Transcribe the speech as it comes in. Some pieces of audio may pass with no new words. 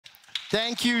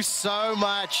Thank you so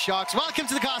much, Sjokz. Welcome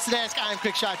to the Caster Desk. I'm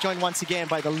Quickshot, joined once again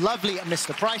by the lovely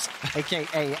Mr. Price,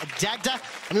 aka Dagda.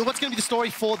 I mean, what's going to be the story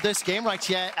for this game right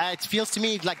here? It feels to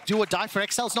me like do or die for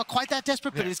Excel. It's not quite that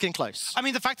desperate, but it's getting close. I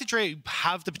mean, the fact that Dre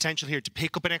have the potential here to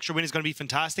pick up an extra win is going to be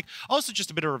fantastic. Also,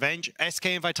 just a bit of revenge. SK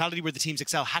and Vitality were the teams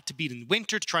Excel had to beat in the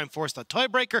winter to try and force that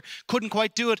tiebreaker. Couldn't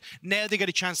quite do it. Now they get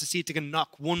a chance to see if they can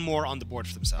knock one more on the board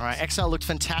for themselves. All right, Excel looked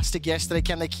fantastic yesterday.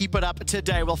 Can they keep it up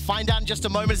today? We'll find out in just a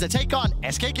moment as they take on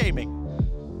SK Gaming.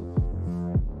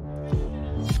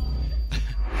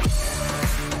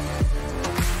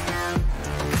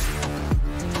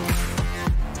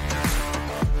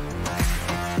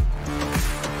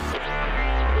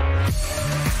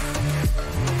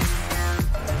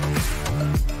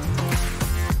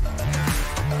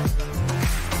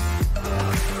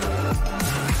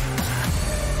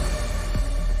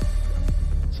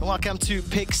 Welcome to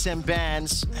Picks and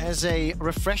Bans. As a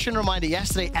refreshing reminder,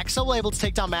 yesterday, Excel were able to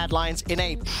take down Mad Lions in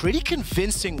a pretty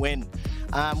convincing win.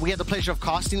 We had the pleasure of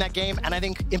casting that game, and I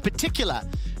think, in particular,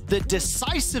 the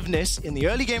decisiveness in the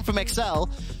early game from Excel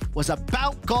was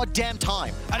about goddamn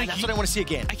time. And that's what I want to see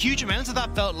again. A huge amount of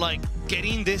that felt like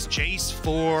getting this Jace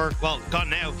for, well, gone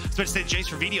now. I was about to say Jace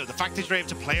for Vetheo. The fact that you're able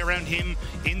to play around him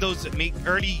in those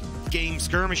early game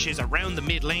skirmishes around the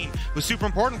mid lane was super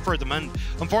important for them, and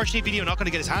unfortunately Vetheo not going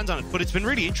to get his hands on it, but it's been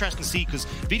really interesting to see because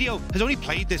Vetheo has only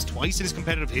played this twice in his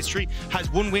competitive history, has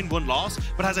 1 win, 1 loss,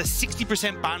 but has a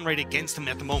 60% ban rate against him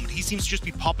at the moment. He seems to just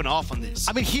be popping off on this.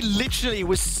 I mean, he literally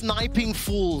was sniping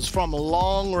fools from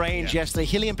long range yesterday.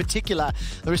 Hilly in particular,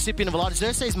 the recipient of a lot.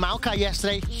 Xerxe's Maokai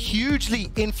yesterday,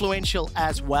 hugely influential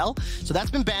as well, so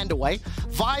that's been banned away.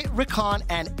 Vi, Rakan,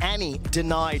 and Annie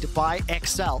denied by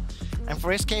Excel. And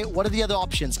for SK, what are the other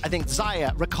options? I think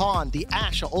Xayah, Rakan, the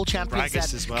Ashe are all champions Gragas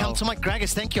that as well. come to my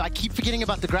Gragas. Thank you. I keep forgetting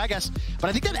about the Gragas. But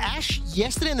I think that Ashe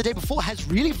yesterday and the day before has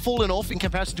really fallen off in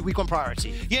comparison to week 1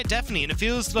 priority. Yeah, definitely. And it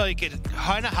feels like it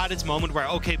kind of had its moment where,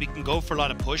 okay, we can go for a lot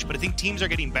of push, but I think teams are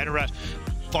getting better at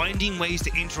finding ways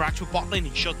to interact with bot lane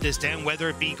and shut this down, whether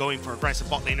it be going for aggressive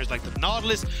bot laners like the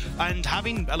Nautilus and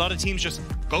having a lot of teams just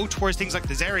go towards things like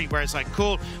the Zeri, where it's like,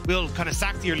 cool, we'll kind of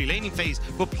sack the early laning phase,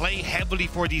 but play heavily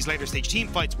for these later stage team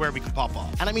fights where we can pop off.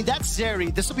 And I mean, that's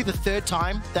Zeri. This will be the 3rd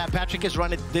time that Patrik has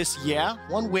run it this year.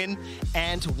 1 win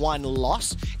and 1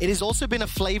 loss. It has also been a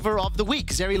flavor of the week.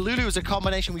 Zeri Lulu is a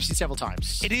combination we've seen several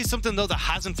times. It is something, though, that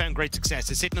hasn't found great success.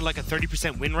 It's sitting at like a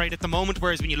 30% win rate at the moment,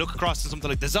 whereas when you look across to something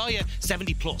like the Xayah,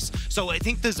 70+. So I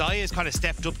think the Xayah has kind of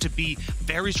stepped up to be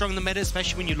very strong in the meta,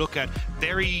 especially when you look at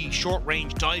very short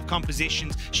range dive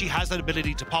compositions. She has that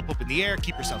ability to pop up in the air,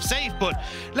 keep herself safe, but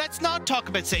let's not talk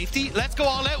about safety. Let's go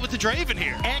all out with the Draven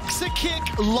here.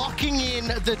 Exakick locking in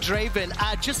the Draven.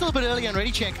 Just a little bit earlier on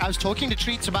Ready Check, I was talking to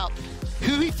Treatz about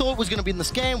who he thought was going to be in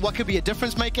this game, what could be a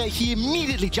difference maker. He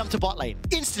immediately jumped to bot lane.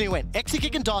 Instantly went.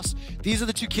 Exakick and DOS, these are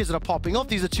the 2 kids that are popping off.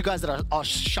 These are 2 guys that are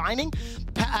shining.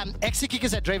 Exakick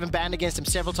has had Draven banned against him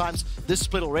several times this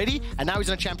split already, and now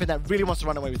he's on a champion that really wants to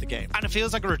run away with the game. And it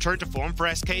feels like a return to form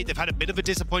for SK. They've had a bit of a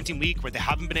disappointing week where they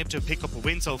haven't been able to pick up a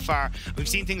win so far. We've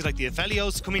seen things like the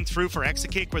Aphelios coming through for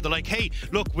Exakick, where they're like, hey,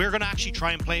 look, we're going to actually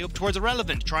try and play up towards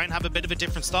Irrelevant, try and have a bit of a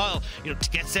different style, you know, to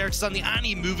get Sertuss on the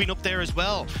Annie moving up there as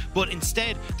well. But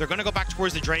instead, they're going to go back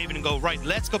towards the Draven and go, right,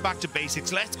 let's go back to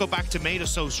basics. Let's go back to made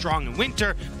us so strong in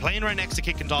winter, playing around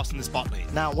Exakick and DOS in the spot lane.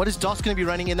 Now, what is DOS going to be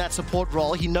running in that support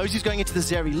role? He knows he's going into the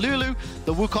Zeri Lulu.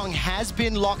 The Wukong has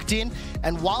been locked in,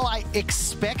 and while I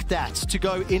expect that to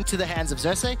go into the hands of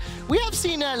Xerxe, we have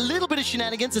seen a little bit of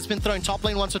shenanigans. It's been thrown top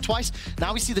lane once or twice.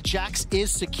 Now we see the Jax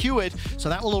is secured, so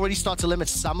that will already start to limit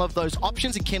some of those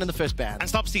options, and Ken in the first ban. And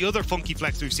stops the other funky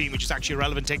flex we've seen, which is actually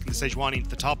Irrelevant taking the Sejuani into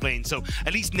the top lane. So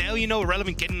at least now you know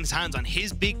Irrelevant getting his hands on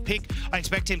his big pick. I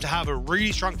expect him to have a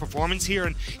really strong performance here,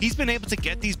 and he's been able to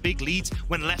get these big leads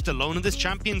when left alone in this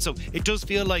champion. So it does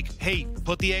feel like, hey,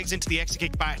 put the eggs into the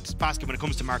Exakick basket when it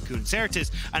comes to Markoon and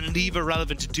Sertuss, and leave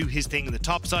Irrelevant to do his thing in the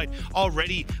top side,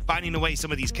 already banning away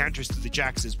some of these counters to the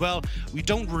Jax as well. We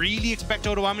don't really expect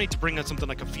Odoamne to bring out something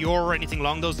like a Fiora or anything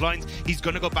along those lines. He's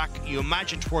going to go back, you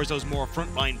imagine, towards those more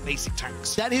frontline basic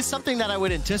tanks. That is something that I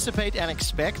would anticipate and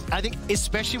expect. I think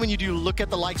especially when you do look at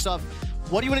the likes of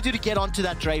what do you want to do to get onto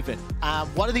that Draven?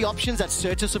 What are the options that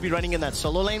Sertuss will be running in that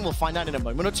solo lane? We'll find out in a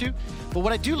moment or two. But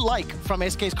what I do like from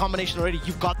SK's combination already,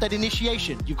 you've got that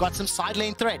initiation, you've got some side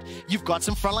lane threat, you've got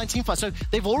some frontline team fight. So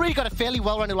they've already got a fairly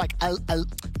well-rounded, like,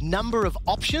 number of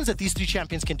options that these three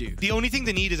champions can do. The only thing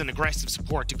they need is an aggressive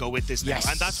support to go with this now,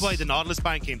 and that's why the Nautilus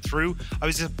ban came through.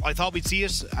 I thought we'd see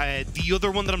it. The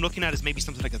other one that I'm looking at is maybe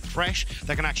something like a Thresh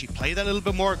that can actually play that a little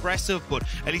bit more aggressive, but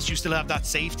at least you still have that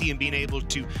safety and being able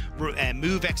to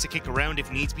move Exakick around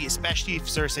if needs be, especially if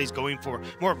Xerxe is going for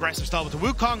more aggressive style with the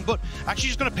Wukong, but actually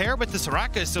just going to pair with the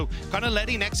Soraka, so kind of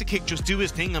letting Exakick just do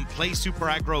his thing and play super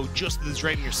aggro just as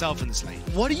draining yourself in this lane.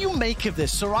 What do you make of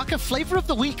this? Soraka, flavor of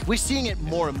the week. We're seeing it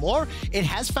more and more. It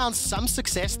has found some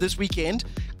success this weekend.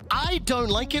 I don't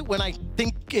like it when I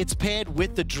think it's paired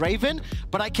with the Draven,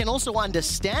 but I can also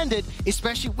understand it,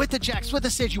 especially with the Jax, with the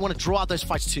Sej, you want to draw out those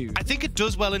fights too. I think it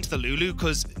does well into the Lulu,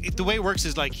 because the way it works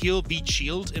is like he'll beat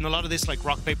shield in a lot of this like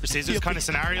rock, paper, scissors kind of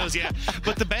scenarios, yeah.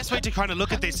 But the best way to kind of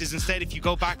look at this is instead if you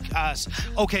go back as,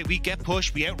 okay, we get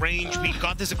pushed, we outrange, we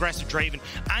got this aggressive Draven,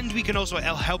 and we can also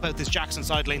help out this Jax on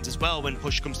side lanes as well when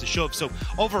push comes to shove. So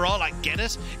overall, I get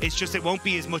it. It's just it won't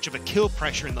be as much of a kill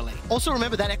pressure in the lane. Also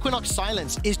remember that Equinox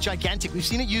silence is gigantic. We've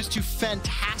seen it used to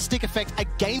fantastic effect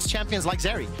against champions like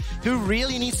Zeri, who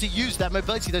really needs to use that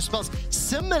mobility, those spells.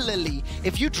 Similarly,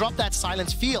 if you drop that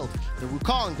silence field, the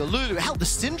Wukong, the Lulu, hell, the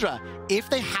Syndra, if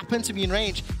they happen to be in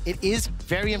range, it is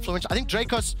very influential. I think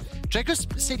Dracos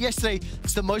said yesterday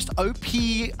it's the most OP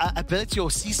ability or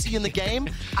CC in the game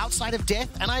outside of death,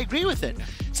 and I agree with it.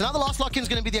 So now the last lock-in is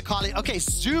going to be the Akali. Okay,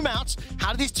 zoom out.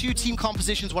 How do these two team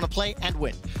compositions want to play and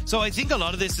win? So I think a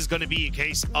lot of this is going to be a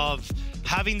case of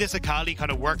having this Akali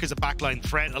kind of work as a backline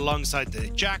threat alongside the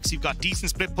Jax. You've got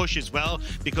decent split push as well,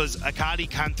 because Akali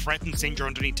can threaten Syndra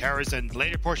underneath towers and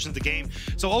later portions of the game.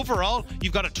 So overall,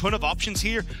 you've got a ton of options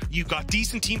here. You've got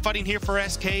decent team fighting here for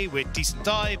SK with decent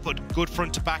dive, but good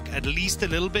front to back at least a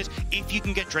little bit if you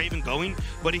can get Draven going.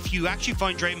 But if you actually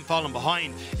find Draven falling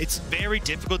behind, it's very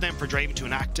difficult then for Draven to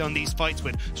enact on these fights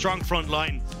with strong front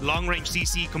line, long range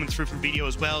CC coming through from Vetheo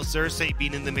as well, Xerxe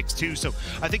being in the mix too. So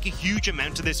I think a huge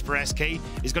amount of this for SK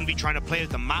is going to be trying to play out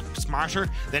the map smarter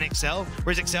than Excel,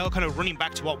 whereas Excel kind of running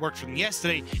back to what worked from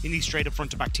yesterday in these straight up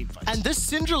front to back team fights. And this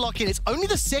Syndra lock-in, it's only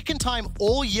the second time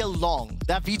all year long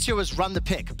that Vetheo has run the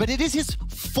pick, but it is his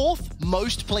fourth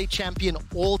most played champion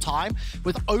all time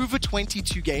with over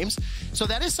 22 games. So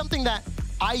that is something that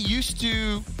I used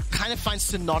to kind of find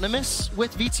synonymous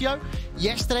with Vetheo.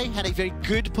 Yesterday had a very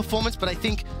good performance, but I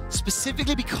think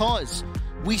specifically because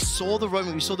we saw the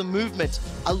roaming, we saw the movement,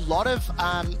 a lot of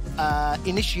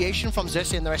initiation from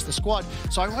Xerxe and the rest of the squad.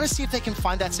 So I want to see if they can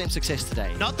find that same success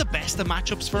today. Not the best of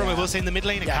matchups for him, I will say. In the mid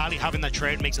lane, Akali having that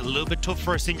trade makes it a little bit tough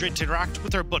for Syndra to interact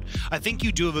with her, but I think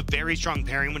you do have a very strong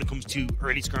pairing when it comes to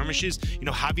early skirmishes. You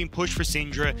know, having push for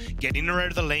Syndra, getting her out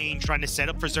of the lane, trying to set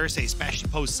up for Xerxe, especially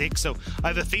post 6. So I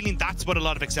have a feeling that's what a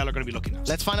lot of Excel are going to be looking at.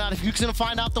 Let's find out if Luke's going to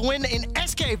find out the win in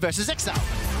SK versus Excel.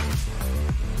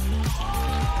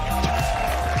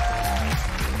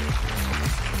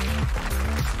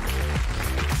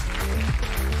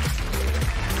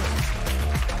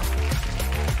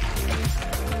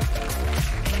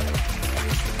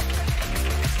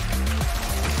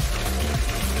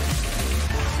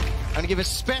 I'm going to give a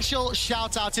special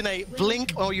shout out in a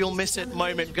blink or you'll miss it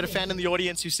moment. We've got a fan in the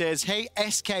audience who says, hey,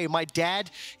 SK, my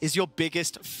dad is your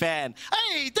biggest fan.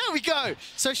 Hey, there we go.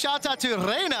 So shout out to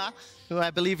Reina, who I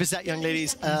believe is that young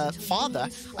lady's father.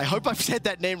 I hope I've said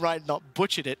that name right, not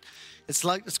butchered it. It's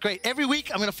great. Every week,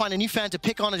 I'm going to find a new fan to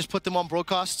pick on and just put them on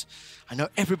broadcast. I know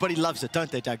everybody loves it, don't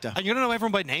they, Dagda? And you're going to know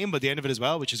everyone by name by the end of it as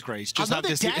well, which is great. Just I know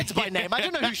their dads by name. I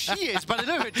don't know who she is, but I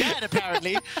know her dad,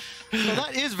 apparently. So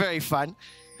that is very fun.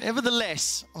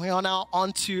 Nevertheless, we are now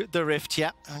onto the Rift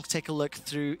here. I'm going to take a look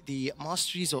through the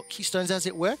masteries or keystones, as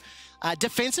it were.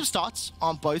 Defensive starts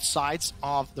on both sides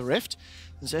of the Rift.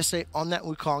 Xerxe on that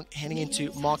Wukong, heading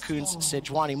into Markoon's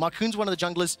Sejuani. Markoon's one of the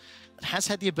junglers that has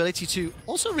had the ability to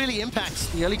also really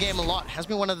impact the early game a lot. Has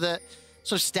been one of the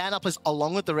sort of stand-uppers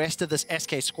along with the rest of this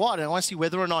SK squad. And I want to see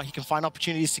whether or not he can find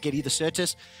opportunities to get either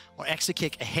Sertuss or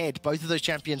Exakick ahead. Both of those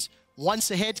champions, once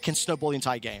ahead, can snowball the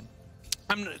entire game.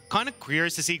 I'm kind of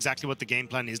curious to see exactly what the game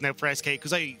plan is now for SK,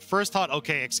 because I first thought,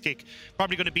 okay, Exakick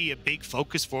probably going to be a big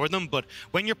focus for them, but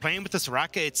when you're playing with the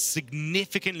Soraka, it's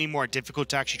significantly more difficult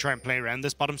to actually try and play around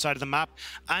this bottom side of the map.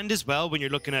 And as well, when you're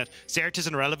looking at Sertuss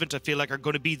and Relevant, I feel like are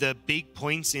going to be the big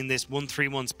points in this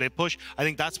 1-3-1 split push. I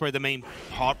think that's where the main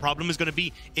problem is going to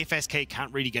be if SK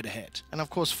can't really get ahead. And of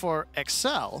course, for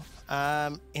Excel,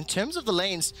 in terms of the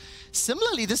lanes,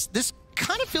 similarly, this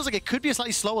kind of feels like it could be a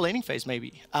slightly slower laning phase,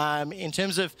 maybe. In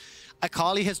terms of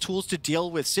Akali has tools to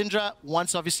deal with Syndra.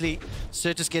 Once, obviously,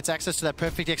 Sertuss gets access to that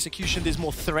perfect execution, there's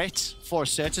more threat for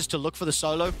Sertuss to look for the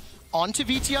solo onto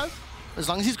Vetheo. As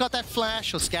long as he's got that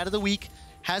flash or scatter the weak,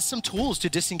 has some tools to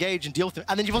disengage and deal with it.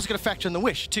 And then you've also got to factor in the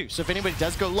wish, too. So if anybody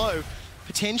does go low,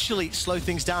 potentially slow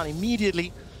things down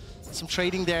immediately. Some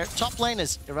trading there. Top lane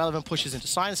as Irrelevant pushes into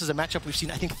Sion. This is a matchup we've seen,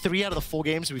 I think, 3 out of the 4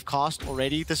 games we've cast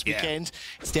already this weekend.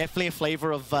 It's definitely a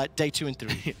flavor of day 2 and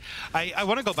 3. I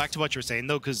want to go back to what you were saying,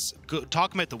 though, because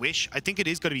talking about the Wish, I think it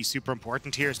is going to be super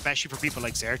important here, especially for people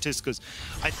like Sertuss, because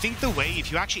I think the way,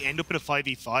 if you actually end up in a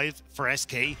 5v5 for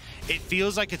SK, it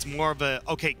feels like it's more of a,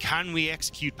 okay, can we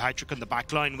execute Patrik on the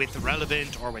backline with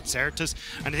Irrelevant or with Sertuss?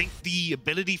 And I think the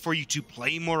ability for you to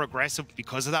play more aggressive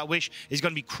because of that Wish is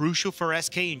going to be crucial for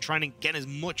SK in trying to get as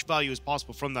much value as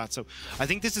possible from that. So I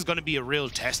think this is going to be a real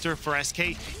tester for SK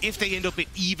if they end up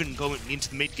even going into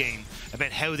the mid game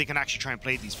about how they can actually try and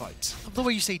play these fights. I love the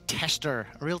way you say tester,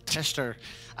 a real tester.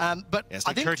 But yeah, it's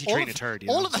like I think 30 train a turd.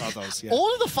 All of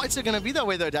the fights are going to be that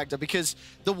way though, Dagda, because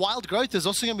the wild growth is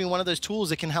also going to be one of those tools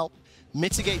that can help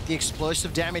mitigate the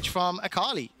explosive damage from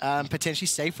Akali, potentially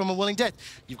save from a Willing Death.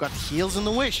 You've got heals in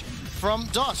the Wish from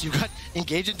DOS. You've got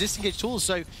engage and disengage tools.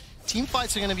 So team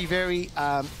fights are going to be very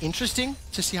interesting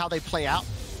to see how they play out.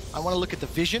 I want to look at the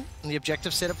vision and the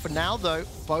objective setup for now, though.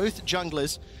 Both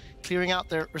junglers clearing out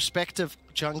their respective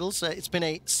jungles. It's been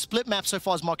a split map so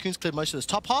far as Markoon's cleared most of this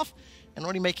top half and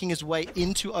already making his way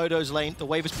into Odo's lane. The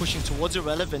wave is pushing towards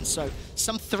Irrelevant, so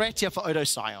some threat here for Odo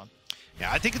Sion.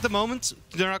 Yeah, I think at the moment,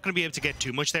 they're not going to be able to get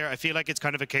too much there. I feel like it's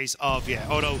kind of a case of, yeah,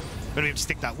 Odo going to be able to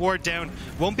stick that ward down,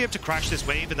 won't be able to crash this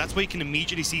wave, and that's why you can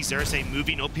immediately see Xerxe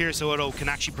moving up here so Odo can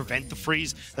actually prevent the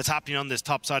freeze that's happening on this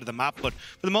top side of the map. But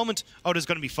for the moment, Odo's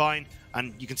going to be fine,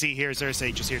 and you can see here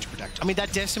Xerxe just here to protect him. I mean,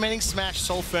 that Decimating Smash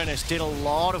Soul Furnace did a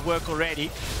lot of work already.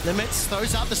 Limits,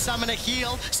 throws out the Summoner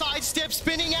heal, sidestep,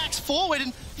 Spinning Axe forward,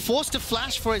 and forced to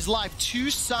flash for his life. 2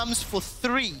 sums for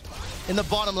 3 in the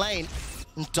bottom lane.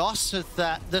 And DOS with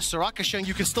the Soraka showing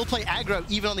you can still play aggro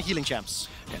even on the healing champs.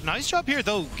 Yeah, nice job here,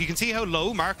 though. You can see how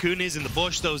low Markoon is in the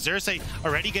bush, though. Xerxe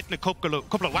already getting a couple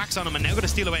of whacks on him and now going to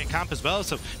steal away a camp as well.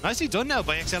 So nicely done now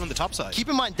by XL on the top side. Keep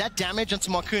in mind, that damage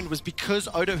onto Markoon was because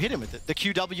Odo hit him with it. The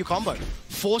QW combo.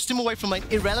 Forced him away from lane.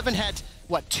 Irrelevant had,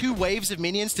 what, 2 waves of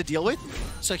minions to deal with?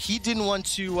 So he didn't want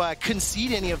to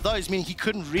concede any of those, meaning he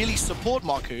couldn't really support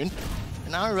Markoon.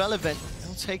 And now Irrelevant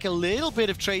take a little bit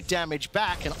of trade damage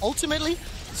back, and ultimately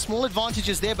small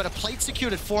advantages there, but a plate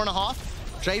secured at 4.5.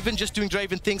 Draven just doing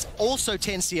Draven things, also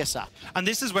 10 CS up. And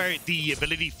this is where the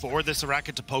ability for the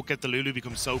Soraka to poke at the Lulu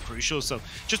becomes so crucial. So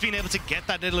just being able to get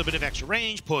that little bit of extra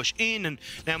range, push in, and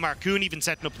now Markoon even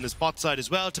setting up in the spot side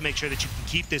as well to make sure that you can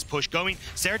keep this push going.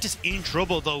 Sertuss in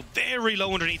trouble though, very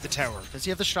low underneath the tower. Does he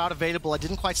have the Shroud available? I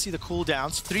didn't quite see the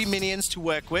cooldowns. 3 minions to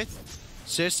work with.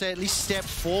 Xerxe at least step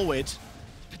forward,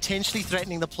 potentially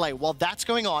threatening the play. While that's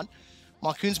going on,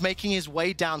 Markoon's making his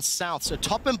way down south. So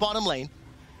top and bottom lane,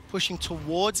 pushing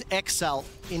towards XL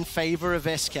in favor of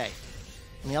SK.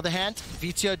 On the other hand,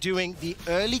 Vetheo doing the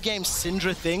early game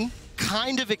Syndra thing,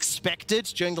 kind of expected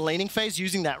during the laning phase,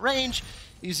 using that range,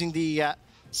 using the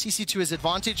CC to his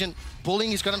advantage, and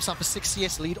bullying, he's got himself a 6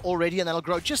 CS lead already, and that'll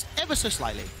grow just ever so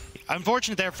slightly.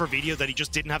 Unfortunate there for Vetheo that he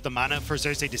just didn't have the mana for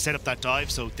Xerxe to set up that dive,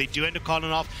 so they do end up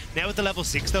calling off. Now at the level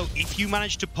 6 though, if you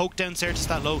manage to poke down Sertuss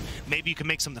that low, maybe you can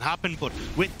make something happen, but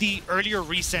with the earlier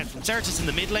reset from Sertuss in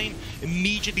the mid lane,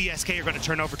 immediately SK are going to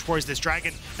turn over towards this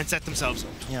Dragon and set themselves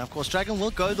up. Yeah, of course, Dragon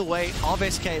will go the way of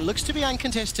SK. Looks to be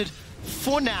uncontested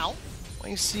for now.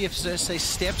 Waiting to see if Xerxe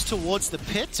steps towards the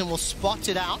pit and will spot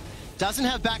it out. Doesn't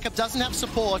have backup, doesn't have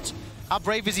support. How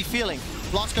brave is he feeling?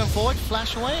 Blast going forward,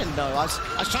 flash away, and no. I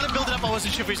was trying to build it up, I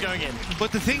wasn't sure if he's going in.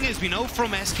 But the thing is, we know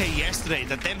from SK yesterday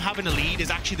that them having a lead is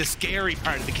actually the scary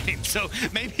part of the game. So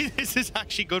maybe this is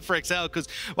actually good for XL, because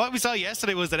what we saw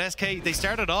yesterday was that SK, they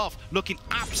started off looking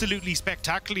absolutely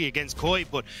spectacularly against Koi,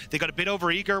 but they got a bit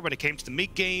overeager when it came to the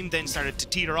mid-game, then started to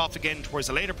teeter off again towards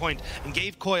the later point, and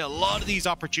gave Koi a lot of these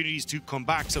opportunities to come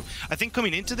back. So I think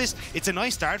coming into this, it's a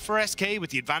nice start for SK with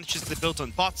the advantages they built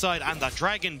on bot side and that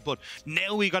Dragon, but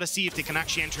now we got to see if they can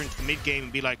actually enter into the mid game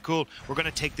and be like, cool, we're going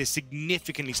to take this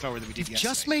significantly slower than we did yesterday.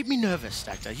 Just made me nervous,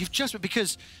 Dagda. You've just,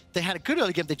 because they had a good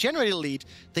early game, they generated a lead,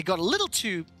 they got a little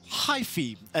too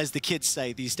hyphy, as the kids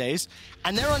say these days,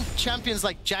 and they're on champions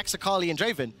like Jax, Akali, and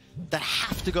Draven that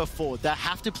have to go forward, that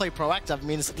have to play proactive. I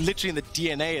mean, it's literally in the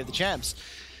DNA of the champs.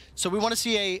 So we want to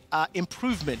see a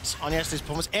improvement on yesterday's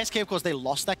performance. SK, of course, they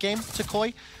lost that game to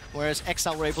Koi, whereas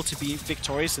XL were able to be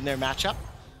victorious in their matchup.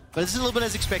 But this is a little bit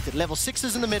as expected. Level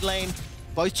 6s in the mid lane.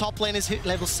 Both top laners hit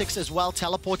level 6 as well,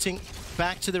 teleporting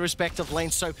back to the respective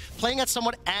lanes. So playing at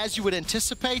somewhat as you would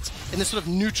anticipate in this sort of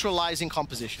neutralizing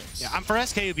compositions. Yeah, and for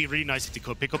SK, it would be really nice if they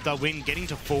could pick up that win. Getting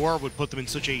to 4 would put them in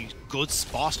such a good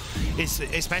spot,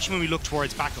 especially when we look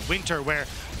towards back of winter, where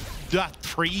that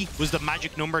 3 was the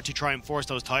magic number to try and force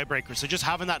those tiebreakers. So just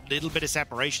having that little bit of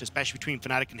separation, especially between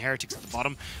Fnatic and Heretics at the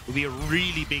bottom, would be a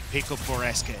really big pickup for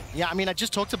SK. Yeah, I mean, I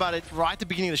just talked about it right at the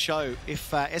beginning of the show.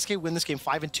 If SK win this game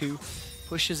 5-2,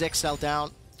 pushes Excel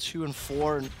down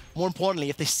 2-4, and more importantly,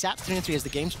 if they sat 3-3 as the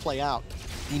games play out,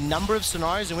 the number of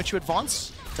scenarios in which you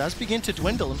advance does begin to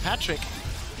dwindle, and Patrik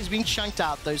is being chunked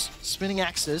out. Those spinning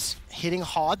axes hitting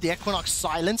hard, the Equinox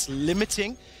silence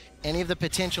limiting any of the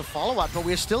potential follow-up, but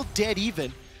we're still dead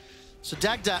even. So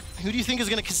Dagda, who do you think is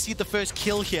going to concede the first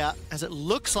kill here, as it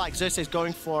looks like Xerxe is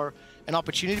going for an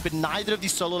opportunity, but neither of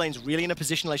these solo lanes really in a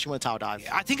position unless you want to tower dive.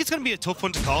 I think it's going to be a tough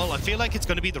one to call. I feel like it's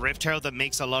going to be the Vetheo that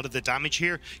makes a lot of the damage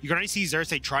here. You're going to see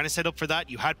Xerxe trying to set up for that.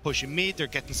 You had push in mid, they're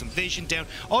getting some vision down.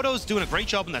 Odo's doing a great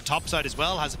job on that top side as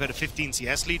well, has about a 15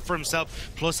 CS lead for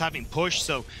himself, plus having push.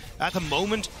 So at the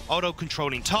moment, Odo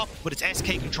controlling top, but it's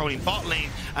SK controlling bot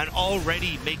lane and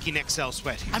already making Excel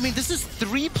sweat here. I mean, this is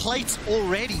 3 plates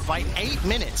already by 8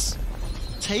 minutes.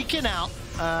 Taken out,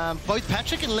 both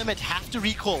Patrik and Limit have to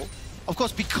recall. Of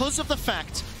course, because of the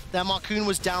fact that Markoon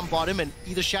was down bottom and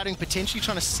either shouting, potentially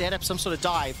trying to set up some sort of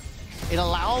dive, it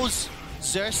allows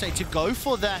Xerxe to go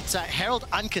for that Herald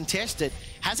uncontested.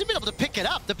 Hasn't been able to pick it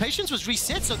up. The patience was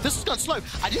reset, so this has gone slow.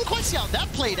 I didn't quite see how that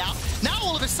played out. Now,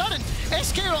 all of a sudden,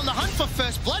 SK are on the hunt for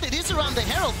first blood. It is around the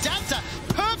Herald. Dagda,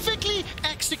 perfectly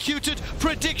executed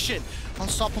prediction.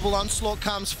 Unstoppable onslaught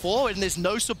comes forward, and there's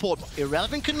no support.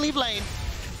 Irrelevant couldn't leave lane.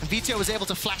 And Vetheo was able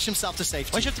to flash himself to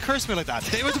safety. Why'd you have to curse me like that?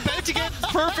 They was about to get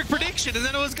perfect prediction and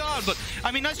then it was gone. But,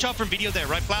 I mean, nice job from Vetheo there,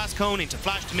 right? Blast cone into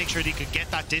flash to make sure that he could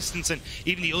get that distance, and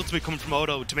even the ultimate coming from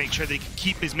Odo to make sure that he could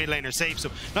keep his mid laner safe.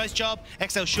 So, nice job.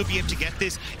 XL should be able to get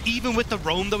this. Even with the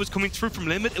roam that was coming through from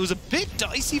Limit, it was a bit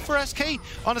dicey for SK.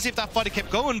 Honestly, if that fight had kept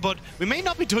going, but we may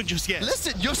not be done just yet.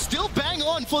 Listen, you're still bang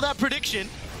on for that prediction.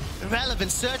 Irrelevant.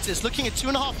 Sertuss looking at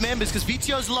 2.5 members because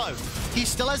Vetheo's low. He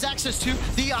still has access to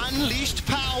the unleashed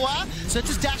power.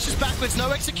 Sertuss dashes backwards,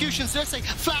 no execution. Xerxe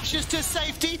flashes to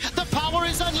safety. The power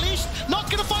is unleashed.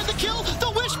 Not going to find the kill. The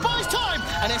wish buys time.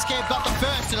 And SK have got the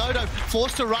first, and Odo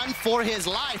forced to run for his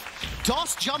life.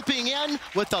 Doss jumping in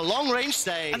with the long-range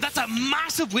save. And that's a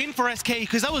massive win for SK,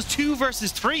 because that was 2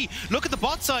 versus 3. Look at the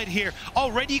bot side here.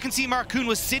 Already you can see Markoon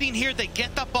was sitting here. They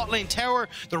get that bot lane tower.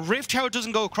 The Rift Tower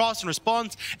doesn't go across in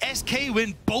response. SK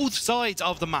win both sides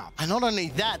of the map. And not only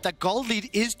that, the gold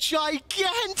lead is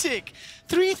gigantic.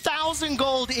 3,000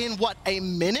 gold in, what, a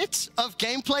minute of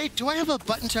gameplay? Do I have a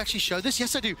button to actually show this?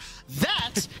 Yes, I do.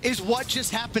 That is what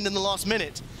just happened in the last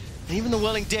minute. And even the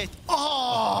Whirling Death.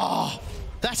 Oh!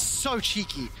 That's so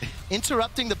cheeky.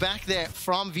 Interrupting the back there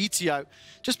from Vetheo.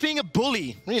 Just being a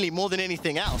bully, really, more than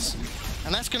anything else.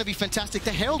 And that's going to be fantastic.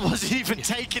 The Herald wasn't even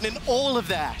taken in all of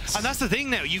that. And that's the thing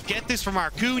now. You get this from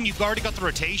Markoon. You've already got the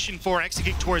rotation for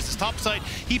Exakick towards his top side.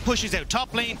 He pushes out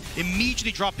top lane.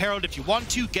 Immediately drop Herald if you want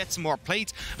to. Get some more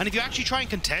plates. And if you actually try and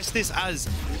contest this as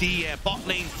the bot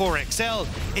lane for Excel,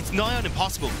 it's nigh on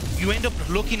impossible. You end up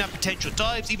looking at potential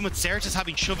dives, even with Sertuss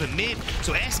having shove in mid.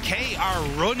 So SK are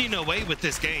running away with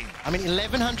this game. I mean,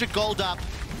 1,100 gold up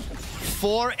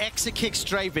for Exakick's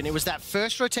Draven. It was that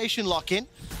first rotation lock-in.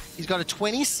 He's got a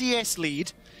 20 CS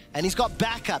lead, and he's got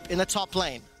backup in the top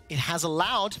lane. It has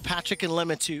allowed Patrik and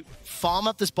Limit to farm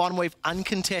up this bottom wave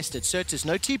uncontested. Sertuss,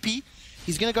 no TP.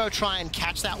 He's going to go try and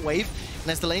catch that wave.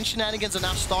 And as the lane shenanigans are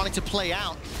now starting to play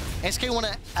out, SK want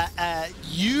to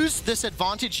use this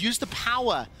advantage, use the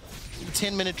power of the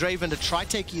 10-minute Draven to try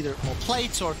take either more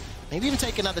plates or maybe even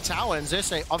take another tower, and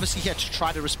Xerxe obviously here to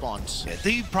try to respond. Yeah,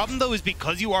 the problem though is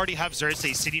because you already have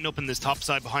Xerxe sitting up in this top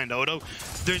side behind Odo,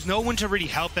 there's no one to really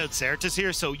help out Sertuss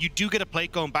here, so you do get a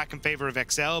plate going back in favor of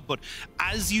Excel, but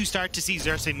as you start to see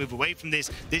Xerxe move away from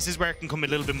this, this is where it can come a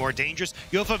little bit more dangerous.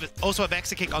 You also have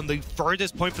Exakick on the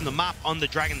furthest point from the map on the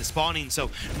Dragon the spawning,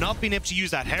 so not being able to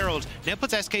use that Herald now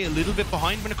puts SK a little bit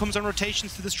behind when it comes on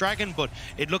rotations to this Dragon, but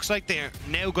it looks like they're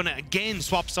now going to again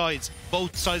swap sides,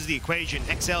 both sides of the equation.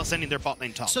 Excel sending their bot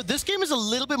lane top. So this game is a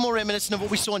little bit more reminiscent of what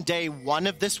we saw on day 1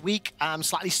 of this week.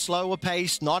 Slightly slower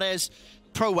pace, not as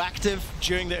proactive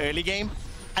during the early game.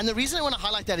 And the reason I want to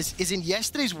highlight that is in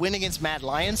yesterday's win against Mad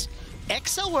Lions,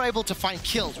 Excel were able to find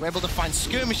kills, were able to find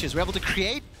skirmishes, were able to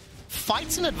create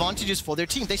fights and advantages for their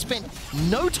team. They spent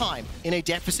no time in a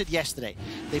deficit yesterday.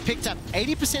 They picked up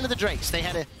 80% of the Drakes. They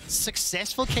had a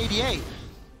successful KDA.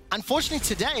 Unfortunately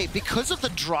today, because of the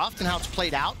draft and how it's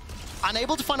played out,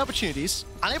 unable to find opportunities,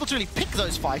 unable to really pick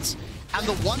those fights, and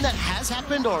the one that has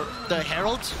happened, or the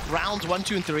Herald rounds 1,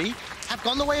 2, and 3, have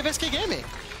gone the way of SK Gaming.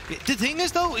 The thing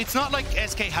is though, it's not like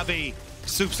SK have a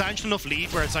substantial enough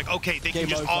lead where it's like, okay, they can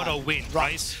just auto-win,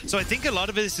 right? So I think a lot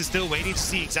of this is still waiting to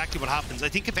see exactly what happens. I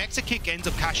think if Exakick ends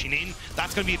up cashing in,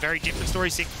 that's going to be a very different story,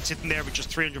 sitting there with just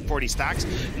 340 stacks.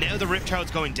 Now the Rift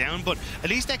Herald's going down, but at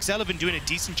least Excel have been doing a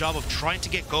decent job of trying to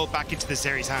get gold back into the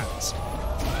Zeri's hands.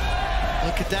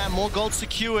 Look at that, more gold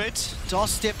secured.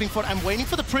 DOS stepping forward. I'm waiting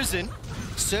for the prison.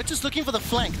 Sertuss looking for the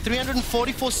flank.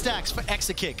 344 stacks for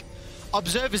Exakick.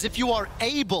 Observers, if you are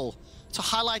able to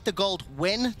highlight the gold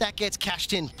when that gets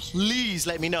cashed in, please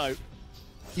let me know.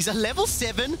 He's a level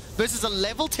 7 versus a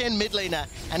level 10 mid laner,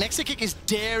 and Exakick is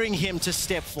daring him to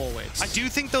step forward. I do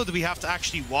think, though, that we have to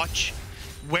actually watch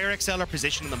where Excel are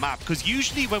positioned on the map, because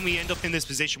usually when we end up in this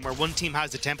position where one team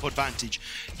has the tempo advantage,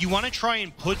 you want to try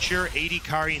and put your AD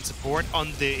carry and support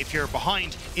on the, if you're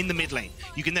behind, in the mid lane.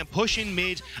 You can then push in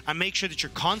mid and make sure that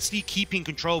you're constantly keeping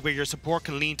control where your support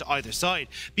can lean to either side.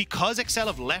 Because Excel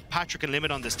have left Patrik and Limit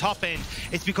on this top end,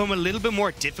 it's become a little bit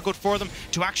more difficult for them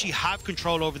to actually have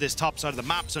control over this top side of the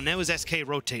map. So now as SK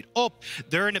rotate up,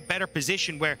 they're in a better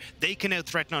position where they can now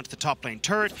threaten onto the top lane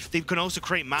turret. They can also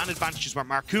create man advantages with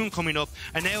Markoon coming up.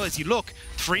 And now as you look,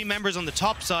 3 members on the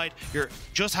top side, you're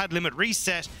just had Limit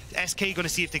reset. SK going to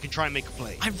see if they can try and make a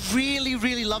play. I really,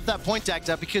 really love that point,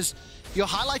 Dagda, because you're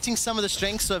highlighting some of the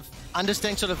strengths of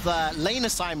understanding sort of lane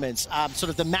assignments, sort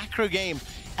of the macro game.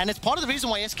 And it's part of the reason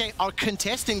why SK are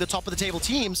contesting the top of the table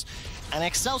teams, and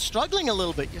Excel struggling a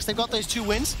little bit. Yes, they've got those 2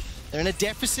 wins. They're in a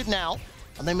deficit now,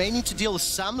 and they may need to deal with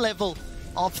some level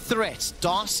of threats.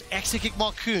 DOS, Exakick,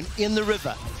 Markoon in the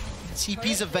river.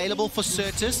 TP's available for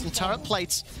Sertuss and turret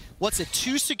plates. What's it?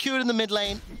 2 secured in the mid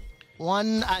lane.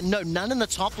 None in the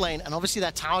top lane, and obviously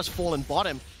that tower's fallen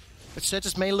bottom. But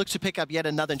Sertuss may look to pick up yet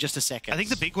another in just a second. I think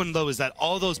the big one, though, is that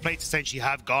all those plates essentially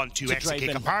have gone to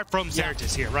Exakick, apart from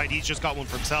Sertuss here, right? He's just got one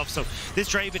for himself. So this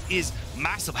Draven is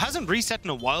massive. Hasn't reset in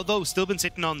a while, though. Still been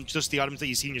sitting on just the items that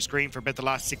you see on your screen for about the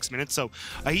last 6 minutes. So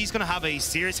he's going to have a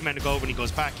serious amount of gold when he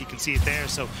goes back. You can see it there.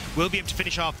 So we'll be able to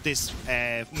finish off this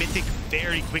Mythic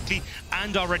very quickly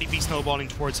and already be snowballing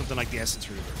towards something like the Essence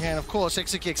Room. Yeah, and of course,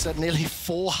 Exakick's at nearly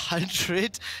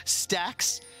 400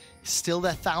 stacks. Still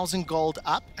that 1,000 gold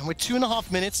up, and we're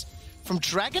 2.5 minutes from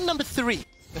Dragon number 3.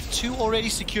 With 2 already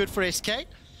secured for SK.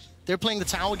 They're playing the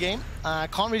tower game.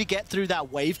 Can't really get through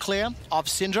that wave clear of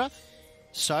Syndra.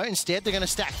 So instead, they're going to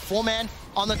stack 4-man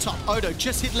on the top. Odo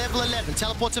just hit level 11.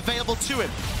 Teleport's available to him.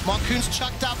 Markoon's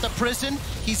chucked out the prison.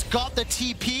 He's got the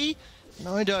TP.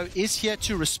 Odo is here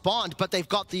to respond, but they've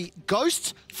got the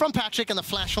Ghost from Patrik and the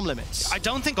Flash from Limits. I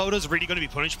don't think Odo's really going to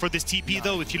be punished for this TP,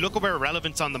 though. If you look at where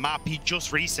Irrelevant's on the map, he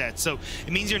just reset. So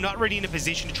it means you're not really in a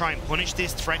position to try and punish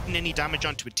this, threaten any damage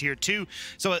onto a tier 2.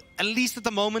 So at least at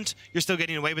the moment, you're still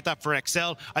getting away with that for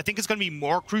Excel. I think it's going to be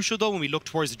more crucial, though, when we look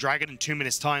towards the Dragon in 2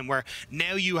 minutes' time, where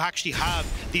now you actually have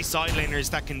these side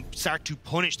laners that can start to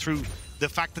punish through the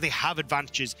fact that they have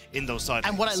advantages in those side lanes.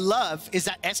 And what I love is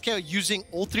that SK are using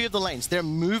all 3 of the lanes. They're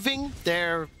moving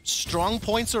their strong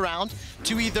points around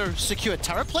to either secure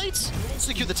turret plates,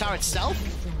 secure the tower itself,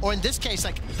 or in this case,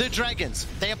 like the dragons.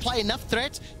 They apply enough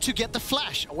threat to get the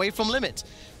Flash away from Limit.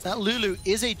 That Lulu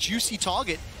is a juicy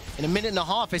target in 1.5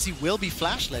 minutes as he will be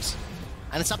flashless.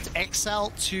 And it's up to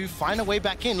Excel to find a way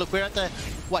back in. Look, we're at the,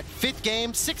 what,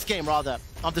 6th game rather,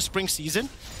 of the spring season.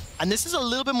 And this is a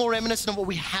little bit more reminiscent of what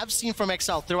we have seen from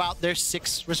Excel throughout their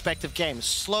 6 respective games.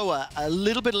 Slower, a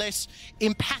little bit less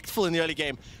impactful in the early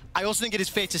game. I also think it is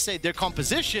fair to say their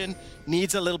composition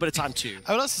needs a little bit of time too.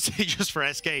 I would also say, just for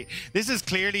SK, this is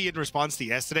clearly in response to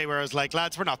yesterday, where I was like,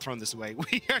 lads, we're not throwing this away.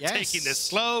 We are taking this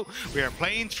slow. We are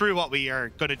playing through what we are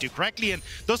going to do correctly. And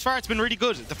thus far, it's been really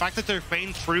good. The fact that they're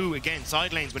playing through, again,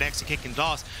 side lanes with Exakick and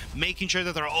DOS, making sure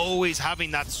that they're always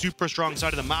having that super strong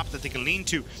side of the map that they can lean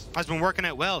to, has been working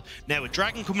out well. Now, with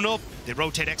Dragon coming up, they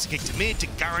rotate Exakick to mid to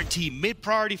guarantee mid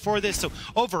priority for this. So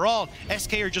overall,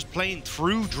 SK are just playing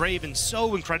through Draven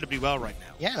so incredibly well right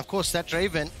now. Yeah, and of course, that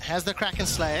Draven has the Kraken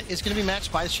Slayer, is going to be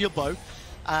matched by the Shield Bow.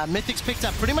 Mythic's picked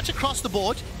up pretty much across the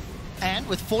board. And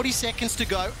with 40 seconds to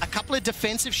go, a couple of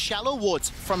defensive shallow wards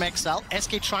from Excel.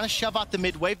 SK trying to shove out the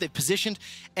mid wave. They've positioned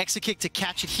Exakick to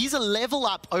catch it. He's a level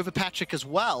up over Patrik as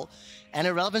well. And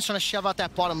Irrelevant's trying to shove out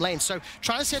that bottom lane. So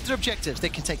trying to set their objectives. They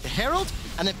can take the Herald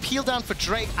and then peel down for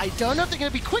Drake. I don't know if they're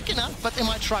going to be quick enough, but they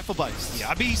might try for both. Yeah,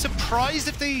 I'd be surprised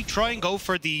if they try and go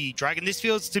for the Dragon. This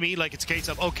feels to me like it's a case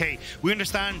of, okay, we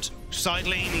understand side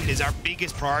laning is our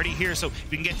biggest priority here. So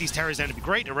if we can get these towers down, it'd be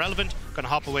great. Irrelevant, going to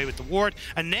hop away with the ward.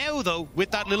 And now, though, with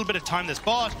that little bit of time that's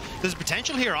bought, there's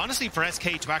potential here, honestly, for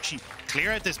SK to actually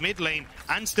clear out this mid lane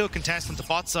and still contest on the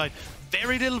bot side.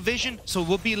 Very little vision, so it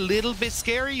would be a little bit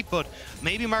scary, but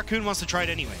maybe Markoon wants to try it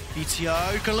anyway.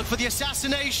 Vetheo gonna look for the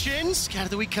assassination. Scatter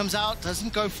the Weak comes out,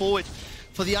 doesn't go forward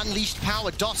for the unleashed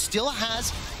power. DOS still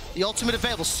has the ultimate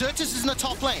available. Sertuss is in the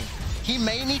top lane. He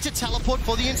may need to teleport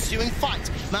for the ensuing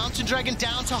fight. Mountain Dragon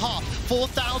down to half,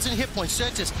 4,000 hit points.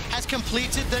 Sertuss has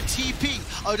completed the TP.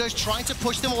 Odo's trying to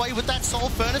push them away with that Soul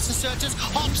Furnace, and Sertuss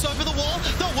hops over the wall.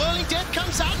 The Whirling Death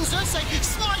comes out, and Xerxe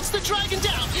smites the dragon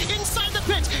down. Inside the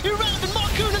pit, Irrelevant,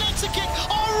 Markoon and Exakick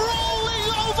are rolling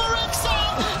over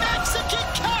Excel. Exakick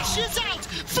cashes out,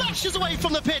 flashes away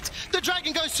from the pit. The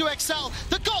dragon goes to Excel,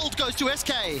 the gold goes to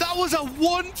SK. That was a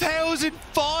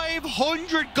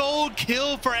 1,500 gold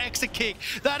kill for Exakick.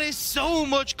 That is so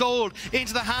much gold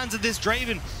into the hands of this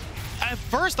Draven.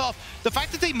 First off, the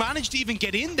fact that they managed to even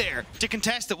get in there to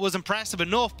contest it was impressive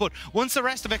enough, but once the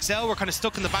rest of Excel were kind of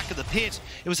stuck in the back of the pit,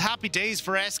 it was happy days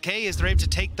for SK as they're able to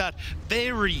take that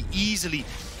very easily.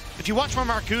 If you watch where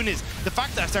Markoon is, the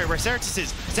fact that, where Sertuss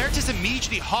is, Sertuss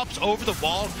immediately hops over the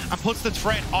wall and puts the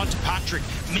threat onto Patrik,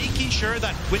 making sure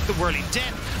that with the Whirling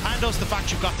Death and also the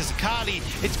fact you've got this Akali,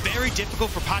 it's very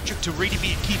difficult for Patrik to really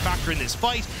be a key factor in this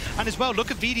fight. And as well, look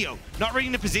at Vetheo, not really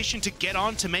in a position to get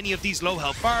onto many of these low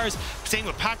health bars. Same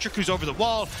with Patrik, who's over the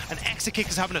wall, and Exakick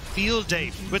is having a field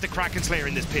day with the Kraken Slayer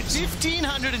in this pit.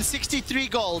 1,563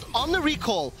 gold on the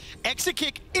recall.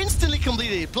 Exakick instantly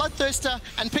completed Bloodthirster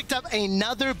and picked up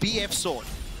another BF sword.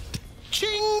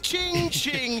 Ching, ching,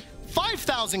 ching.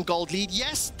 5,000 gold lead.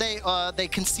 Yes, they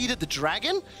conceded the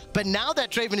dragon, but now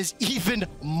that Draven is even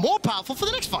more powerful for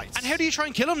the next fight. And how do you try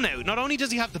and kill him now? Not only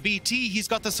does he have the BT, he's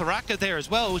got the Soraka there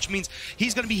as well, which means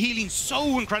he's going to be healing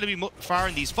so incredibly far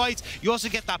in these fights. You also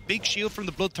get that big shield from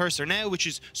the Bloodthirster now, which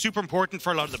is super important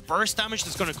for a lot of the burst damage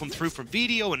that's going to come through from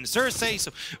Vetheo and Xerxe.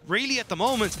 So really at the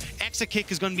moment,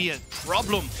 Exakick is going to be a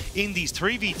problem in these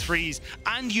 3v3s,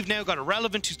 and you've now got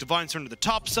Irrelevant, who's Divine Sun to the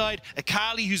top side,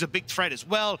 Akali, who's a big threat as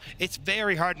well. It's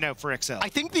very hard now for Excel. I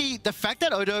think the fact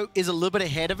that Odo is a little bit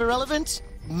ahead of Irrelevant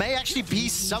may actually be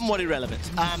somewhat irrelevant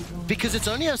because it's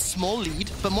only a small lead,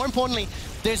 but more importantly,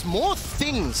 there's more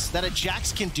things that a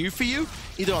Jax can do for you,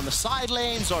 either on the side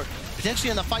lanes or potentially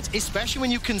in the fights, especially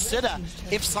when you consider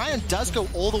if Sion does go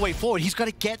all the way forward, he's got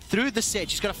to get through the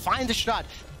Sedge, he's got to find the shot,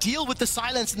 deal with the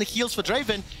silence and the heals for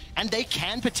Draven, and they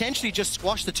can potentially just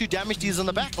squash the two damage deals on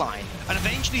the back line. And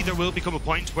eventually there will become a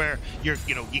point where you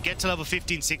get to level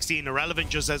 15, 16, Irrelevant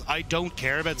just says, I don't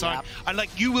care about Sion. Yep. And like,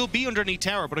 you will be underneath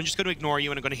tower, but I'm just going to ignore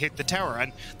you and I'm going to hit the tower.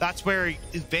 And that's where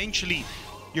eventually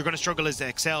you're going to struggle as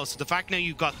Excel. So the fact now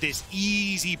you've got this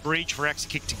easy bridge for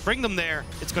Exakick to bring them there,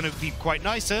 it's going to be quite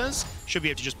nice as should be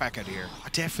able to just back out of here. I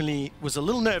definitely was a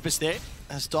little nervous there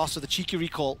as DOS with the cheeky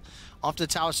recall after the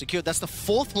tower secured. That's the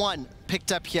fourth one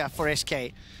picked up here for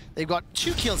SK. They've got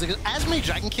 2 kills. They've got as many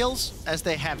dragon kills as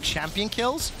they have champion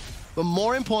kills. But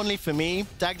more importantly for me,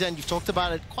 Dagda, and you've talked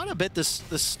about it quite a bit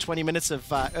this 20 minutes of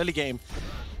early game,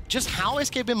 just how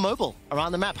SK have been mobile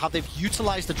around the map, how they've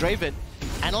utilized the Draven,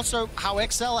 and also how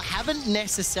Excel haven't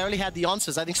necessarily had the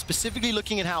answers. I think specifically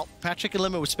looking at how Patrik and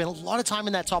Limit would spend a lot of time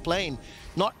in that top lane,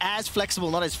 not as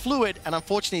flexible, not as fluid, and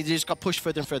unfortunately they just got pushed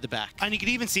further and further back. And you can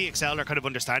even see Excel are kind of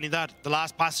understanding that. The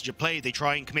last passage of play, they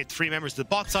try and commit 3 members to the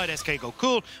bot side. SK go,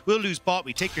 cool, we'll lose bot,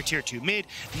 we take your tier 2 mid.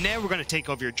 Now we're going to take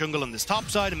over your jungle on this top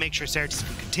side and make sure Sertuss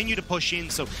can continue to push in.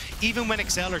 So even when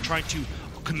Excel are trying to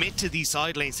commit to these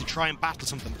side lanes to try and battle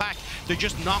something back, they're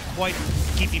just not quite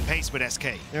keeping pace with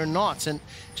SK. They're not, and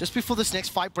just before this next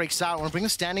fight breaks out, I want to bring the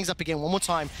standings up again one more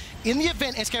time. In the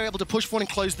event SK are able to push forward and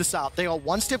close this out, they are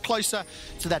one step closer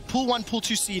to that pool 1, pool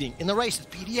 2 seeding. In the race, it's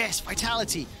BDS,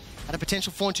 Vitality, at a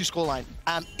potential 4-2 scoreline.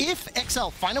 If XL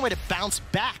find a way to bounce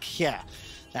back here,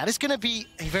 that is going to be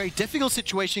a very difficult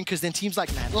situation because then teams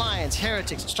like Mad Lions,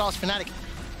 Heretics, Stars, Fnatic,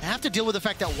 they have to deal with the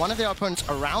fact that one of their opponents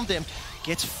around them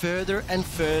gets further and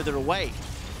further away.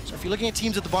 So if you're looking at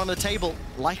teams at the bottom of the table,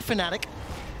 like Fnatic,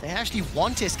 they actually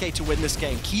want SK to win this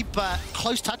game. Keep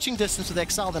close touching distance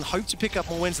with XL, then hope to pick up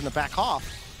more wins in the back half.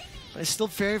 But it's still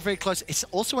very, very close. It's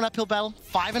also an uphill battle.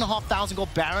 5,500 gold.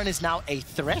 Baron is now a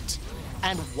threat.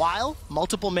 And while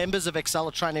multiple members of XL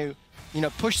are trying to,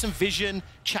 push some vision,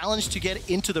 challenge to get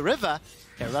into the river,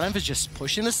 Irrelevant is just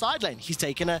pushing the side lane. He's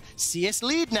taken a CS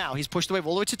lead now. He's pushed the wave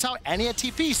all the way to tower, and he had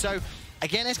TP. So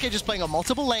again, SK just playing on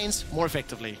multiple lanes more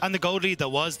effectively. And the gold lead that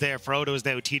was there for Odo is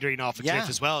now teetering off a cliff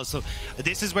as well. So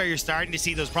this is where you're starting to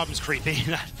see those problems creep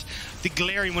in. The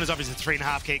glaring one is obviously the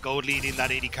 3.5k gold lead in that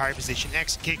AD carry position.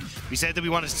 Exakick, we said that we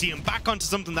wanted to see him back onto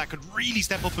something that could really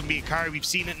step up and be a carry. We've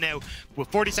seen it now with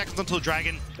 40 seconds until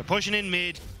Dragon. They're pushing in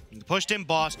mid. Pushed in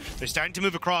bot. They're starting to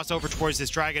move across over towards this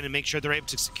dragon and make sure they're able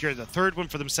to secure the 3rd one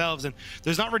for themselves. And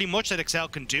there's not really much that Excel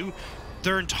can do.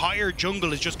 Their entire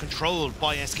jungle is just controlled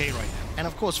by SK right now. And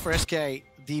of course for SK,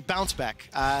 the bounce back.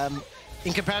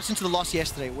 in comparison to the loss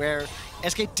yesterday, where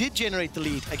SK did generate the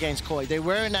lead against Koi. They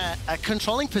were in a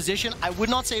controlling position. I would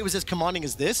not say it was as commanding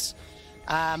as this,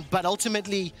 but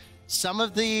ultimately, some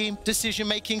of the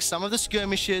decision-making, some of the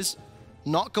skirmishes,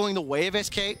 not going the way of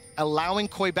SK, allowing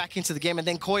Koi back into the game, and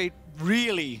then Koi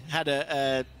really had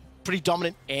a pretty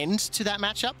dominant end to that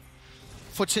matchup.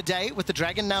 For today, with the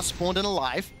Dragon now spawned and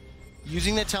alive,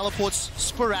 using their teleports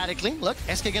sporadically. Look,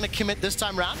 SK gonna commit this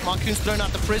time round. Markoon's thrown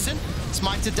out the prison.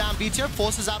 Smited down Vetheo,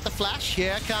 forces out the flash.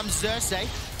 Here comes Xerxe.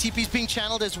 TP's being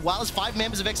channeled as well as 5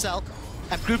 members of Excel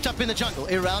have grouped up in the jungle.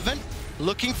 Irrelevant,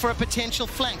 looking for a potential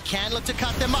flank. Can look to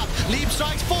cut them up. Leap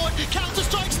strikes forward, counter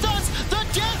strike stuns. The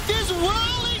death is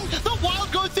whirling. The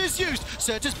wild growth is used.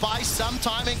 Sertuss buys some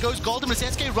time and goes golden with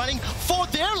SK running for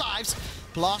their lives.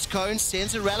 Blast Cone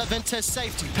sends Irrelevant to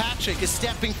safety. Patrik is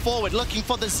stepping forward, looking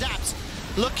for the zaps,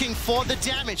 looking for the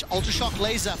damage. Ultra Shock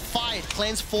Laser fired,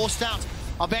 Cleanse forced out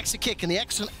of Exakick, and the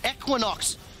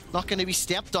Equinox not going to be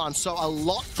stepped on, so a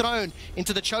lot thrown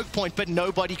into the choke point, but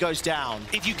nobody goes down.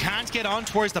 If you can't get on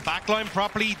towards the backline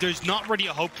properly, there's not really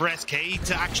a hope for SK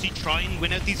to actually try and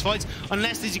win out these fights,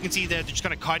 unless, as you can see there, they're just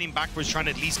kind of kiting backwards, trying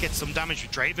to at least get some damage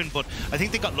with Draven. But I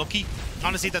think they got lucky,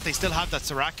 honestly, that they still have that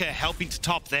Soraka helping to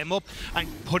top them up and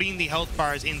putting the health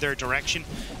bars in their direction.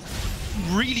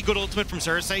 Really good ultimate from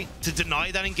Xerxe to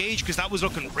deny that engage, because that was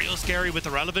looking real scary with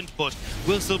Irrelevant, but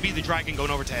will still be the Dragon going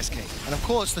over to SK. And of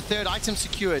course, the third item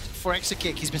secured for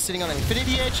Exakick. He's been sitting on an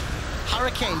Infinity Edge.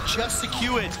 Hurricane just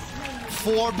secured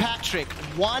for Patrik.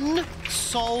 One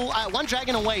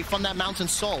Dragon away from that Mountain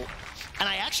Soul. And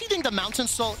I actually think the Mountain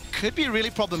Soul could be really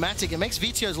problematic. It makes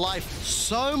Vetheo's life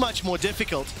so much more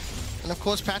difficult. And of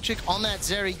course, Patrik on that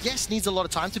Zeri, yes, needs a lot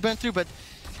of time to burn through, but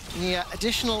the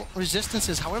additional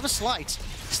resistances, however slight,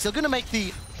 still going to make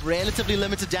the relatively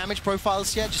limited damage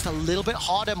profiles here just a little bit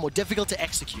harder, more difficult to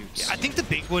execute. Yeah, I think the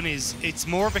big one is it's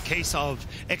more of a case of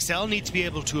Excel need to be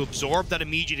able to absorb that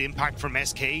immediate impact from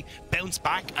SK, bounce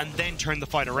back, and then turn the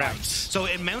fight around. Right. So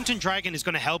a Mountain Dragon is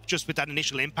going to help just with that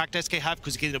initial impact SK have,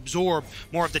 because it can absorb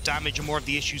more of the damage and more of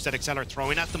the issues that Excel are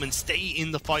throwing at them and stay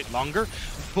in the fight longer.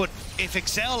 But if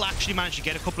Excel actually manage to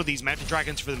get a couple of these Mountain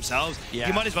Dragons for themselves,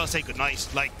 you might as well say goodnight.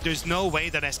 Like, there's no way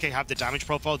that SK have the damage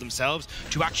profile themselves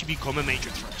to actually become a major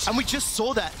threat. And we just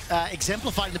saw that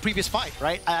exemplified in the previous fight,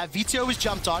 right? Vetheo was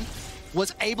jumped on,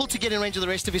 was able to get in range of the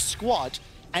rest of his squad,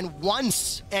 and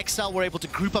once Excel were able to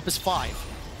group up as 5,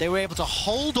 they were able to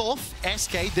hold off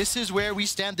SK. This is where we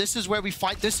stand, this is where we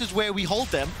fight, this is where we hold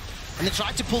them. And they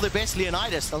tried to pull their best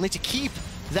Leonidas. They'll need to keep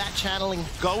that channeling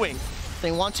going.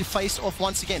 They want to face off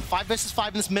once again. 5 versus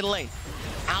 5 in this middle lane.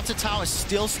 Outer tower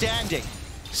still standing.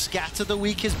 Scatter the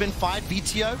Weak has been fired.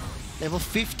 Vetheo, level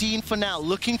 15 for now,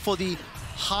 looking for the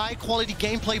high-quality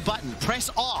gameplay button.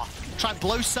 Press R, try to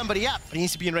blow somebody up, but he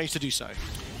needs to be in range to do so.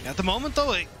 At the moment,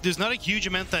 though, there's not a huge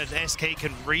amount that SK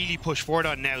can really push forward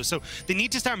on now. So they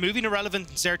need to start moving Irrelevant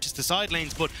and Sertuss to side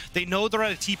lanes, but they know they're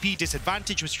at a TP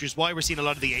disadvantage, which is why we're seeing a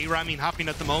lot of the A-ramming happening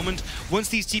at the moment. Once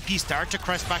these TPs start to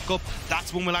crest back up,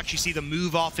 that's when we'll actually see them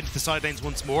move off into the side lanes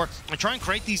once more and try and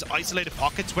create these isolated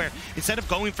pockets where instead of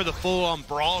going for the full-on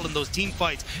brawl in those team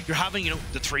fights, you're having, you know,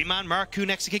 the 3-man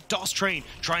Markoon, Exakick, DOS train,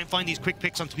 try and find these quick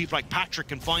picks onto people like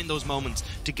Patrik and find those moments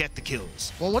to get the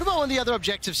kills. Well, what about one of the other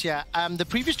objectives here? The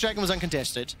previous Dragon was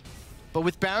uncontested, but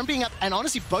with Baron being up, and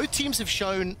honestly, both teams have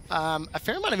shown a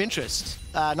fair amount of interest,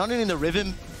 not only in the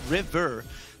river,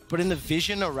 but in the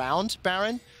vision around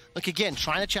Baron. Look, again,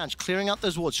 trying to challenge, clearing out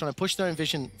those wards, trying to push their own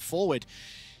vision forward.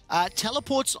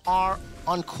 Teleports are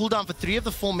on cooldown for 3 of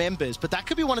the 4 members, but that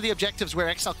could be one of the objectives where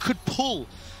Excel could pull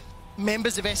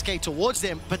members of SK towards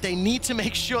them, but they need to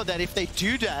make sure that if they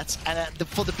do that, and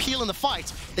for the peel in the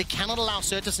fight, they cannot allow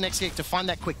Sertuss and Exakick to find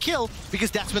that quick kill,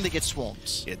 because that's when they get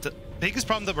swarmed. Yeah, the biggest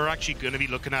problem that we're actually going to be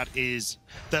looking at is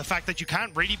the fact that you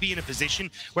can't really be in a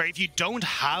position where if you don't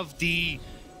have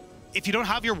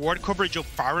your ward coverage up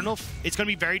far enough, it's going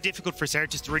to be very difficult for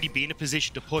Sertuss to really be in a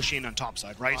position to push in on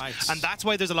topside, right? And that's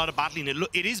why there's a lot of battling.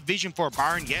 It is vision for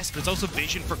Baron, yes, but it's also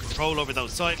vision for control over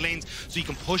those side lanes, so you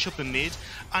can push up in mid.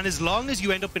 And as long as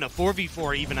you end up in a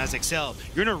 4v4 even as Excel,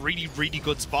 you're in a really, really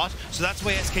good spot. So that's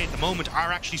why SK at the moment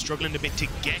are actually struggling a bit to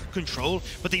get control,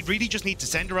 but they really just need to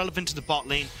send Irrelevant to the bot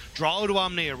lane, draw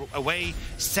Odoamne away,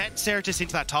 set Sertuss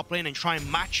into that top lane, and try and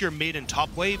match your mid and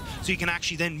top wave, so you can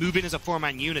actually then move in as a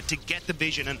 4-man unit to get the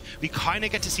vision. And we kind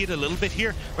of get to see it a little bit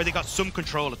here where they got some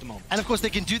control at the moment. And of course they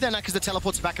can do that now because the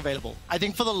teleports are back available. I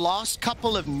think for the last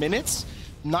couple of minutes,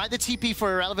 neither TP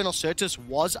for Irrelevant or Sertuss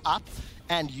was up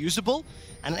and usable,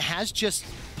 and it has just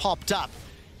popped up.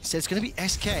 So it's going to be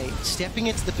SK stepping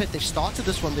into the pit. They've started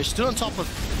this one. They're still on top of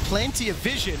plenty of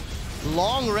vision.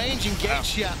 Long range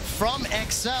engage here from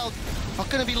Excel. Not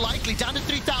going to be likely. Down to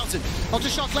 3,000.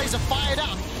 Ultra-Shock Laser fired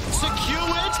up.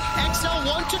 Secured. Excel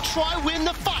want to try win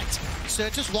the fight.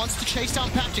 Sertuss wants to chase down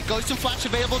Patrik. Ghost and Flash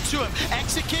available to him.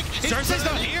 Exakick is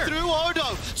not here. Through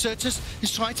Odo. Sertuss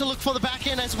is trying to look for the back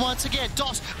end as once again.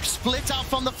 DOS split out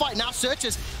from the fight. Now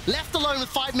Sertuss left alone with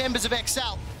 5 members of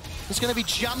Excel. It's going to be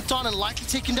jumped on and likely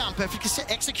taken down.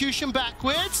 Perfect execution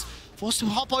backwards. Forced to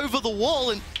hop over the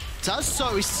wall and does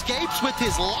so. Escapes with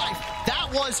his life. That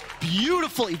was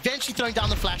beautiful. Eventually throwing down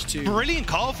the flash too. Brilliant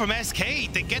call from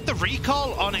SK. They get the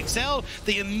recall on Excel.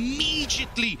 They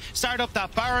immediately start up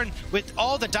that Baron with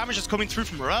all the damage that's coming through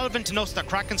from Irrelevant to notice that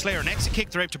Kraken Slayer and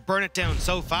Exakick. They're able to burn it down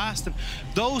so fast. And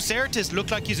though Sertuss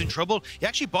looked like he's in trouble, he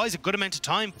actually buys a good amount of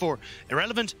time for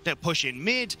Irrelevant to push in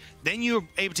mid. Then you're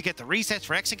able to get the resets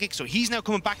for Exakick. So he's now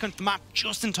coming back onto the map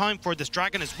just in time for this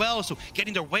Dragon as well. So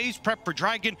getting their waves prep for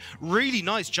Dragon. Really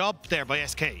nice job there by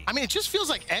SK. I mean, it just feels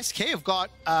like SK have got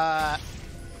a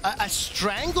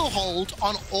stranglehold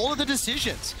on all of the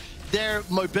decisions. Their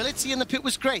mobility in the pit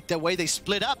was great. The way they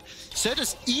split up.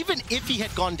 Sertuss, even if he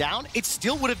had gone down, it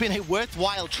still would have been a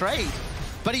worthwhile trade.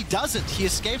 But he doesn't. He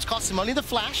escapes, costs him only the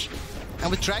flash.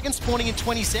 And with Dragon spawning in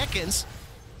 20 seconds,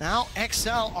 now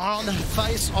Excel are on the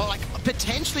face, or like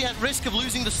potentially at risk of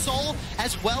losing the soul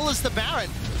as well as the Baron.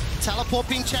 Teleport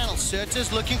being channeled.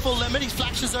 Sertuss looking for limit. He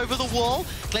flashes over the wall.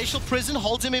 Glacial Prison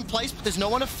holds him in place, but there's no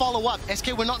one to follow up.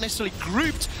 SK were not necessarily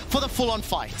grouped for the full-on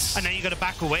fights. And now you got to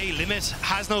back away. Limit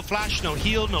has no flash, no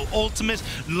heal, no ultimate.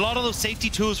 A lot of those safety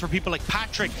tools for people like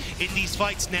Patrik in these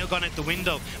fights now gone out the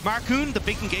window. Markoon, the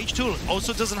big engage tool,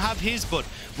 also doesn't have his, but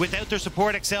without their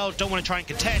support, Excel don't want to try and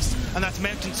contest, and that's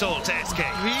Mountain Soul to SK.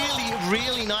 Really,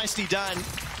 really nicely done.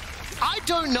 I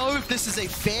don't know if this is a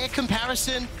fair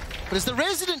comparison, but as the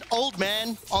resident old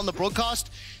man on the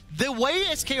broadcast, the way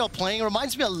SK are playing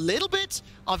reminds me a little bit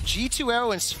of G2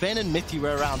 Aero and Sven and Mithy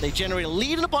were around. They generate a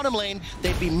lead in the bottom lane,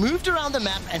 they'd be moved around the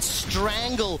map and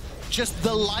strangle just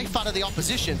the life out of the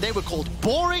opposition. They were called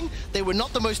boring, they were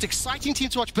not the most exciting team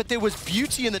to watch, but there was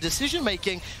beauty in the decision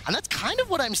making, and that's kind of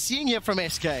what I'm seeing here from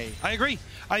SK. I agree.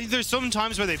 There's some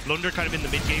times where they blunder kind of in the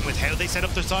mid game with how they set up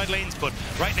their side lanes, but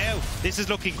right now this is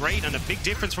looking great and a big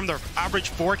difference from their average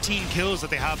 14 kills that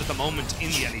they have at the moment in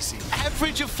the LEC.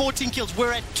 Average of 14 kills.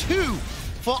 We're at 2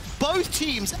 for both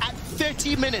teams at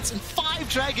 30 minutes, and 5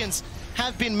 dragons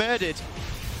have been murdered.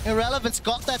 Irrelevant's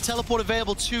got that teleport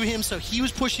available to him, so he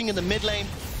was pushing in the mid lane.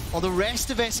 While the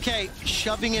rest of SK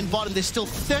shoving in bottom. There's still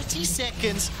 30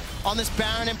 seconds on this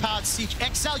Baron-empowered siege.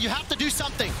 Excel, you have to do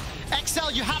something.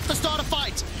 Excel, you have to start a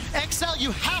fight. Excel,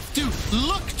 you have to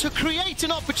look to create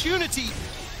an opportunity.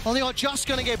 Well, they are just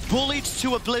going to get bullied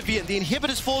to oblivion. The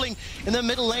inhibitor's falling in the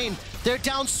middle lane. They're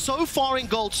down so far in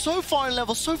gold, so far in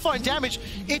level, so far in damage.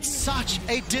 It's such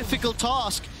a difficult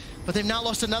task. But they've now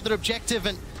lost another objective,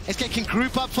 and SK can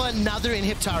group up for another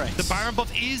inhib turret. The Baron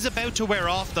buff is about to wear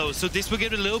off though, so this will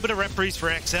give it a little bit of reprise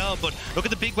for XL, but look at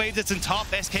the big wave that's in top.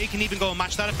 SK can even go and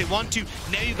match that if they want to.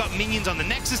 Now you've got minions on the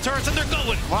Nexus turrets and they're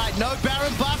going. Right, no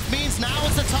Baron buff means now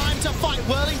is the time to fight.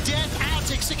 Whirling Death out,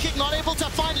 Xerxe not able to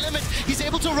find limit. He's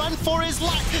able to run for his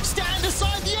life. Stand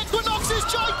aside, the Equinox is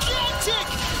gigantic!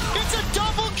 It's a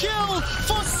double kill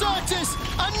for Sertuss,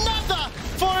 another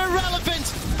for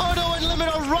Irrelevant. Odo and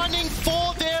Limit are running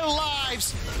for their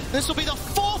lives. This will be the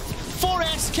 4th for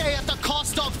SK at the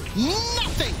cost of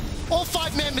nothing. All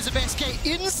 5 members of SK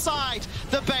inside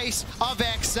the base of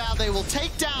XL. They will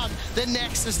take down the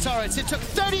Nexus turrets. It took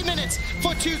 30 minutes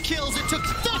for 2 kills. It took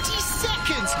 30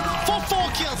 seconds for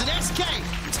 4 kills. And SK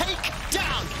take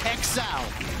down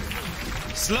XL.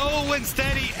 Slow and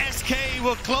steady, SK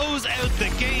will close out the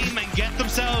game and get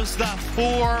themselves the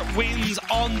 4 wins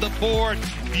on the board.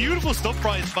 Beautiful stuff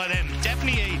by them.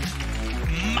 Definitely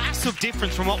a massive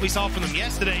difference from what we saw from them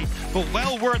yesterday, but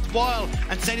well worthwhile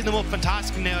and setting them up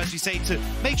fantastic now, as you say, to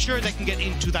make sure they can get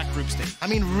into that group stage. I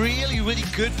mean, really, really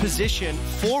good position.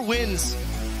 4 wins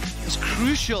is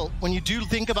crucial when you do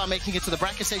think about making it to the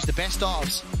bracket stage, the best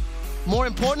ofs. More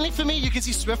importantly for me, you can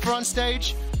see Swiffer on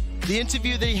stage. The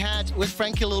interview that he had with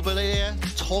Frankie a little bit earlier,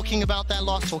 talking about that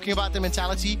loss, talking about the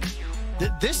mentality.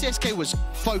 This SK was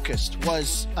focused,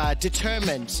 was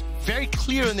determined, very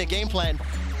clear in their game plan.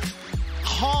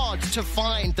 Hard to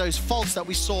find those faults that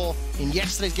we saw in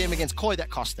yesterday's game against Koi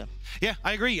that cost them. Yeah,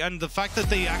 I agree. And the fact that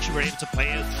they actually were able to play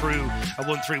out through a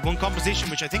 1-3-1 composition,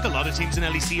 which I think a lot of teams in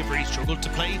LEC have really struggled to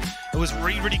play, it was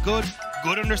really, really good.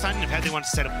 Good understanding of how they want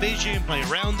to set up vision, play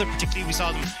around it. Particularly, we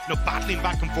saw them, battling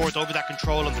back and forth over that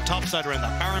control on the top side around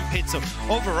that Baron pit. So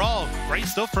overall, great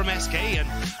stuff from SK, and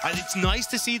it's nice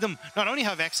to see them not only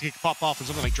have Exakick pop off and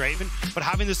something like Draven, but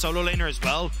having the solo laner as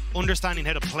well, understanding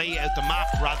how to play out the map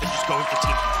rather than just going for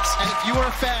team fights. And if you are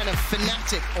a fan of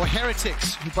Fnatic or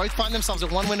Heretics, who both find themselves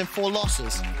at 1 win and 4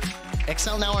 losses,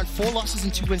 Excel now are on 4 losses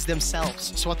and 2 wins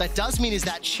themselves. So what that does mean is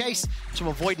that chase to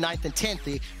avoid 9th and 10th,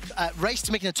 the race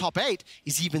to making the top 8,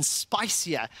 is even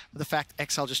spicier with the fact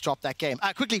Excel just dropped that game.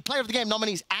 Quickly, player of the game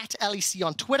nominees at LEC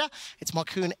on Twitter. It's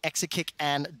Markoon, Exakick,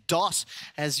 and DOS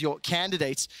as your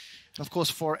candidates. And of course,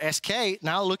 for SK,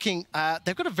 now looking,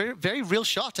 they've got a very, very real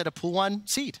shot at a Pool 1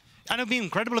 seed. And it would be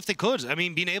incredible if they could. I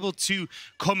mean, being able to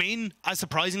come in as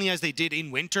surprisingly as they did in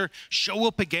winter, show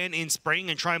up again in spring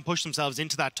and try and push themselves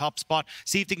into that top spot,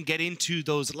 see if they can get into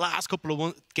those last couple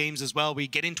of games as well, where you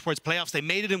get in towards playoffs. They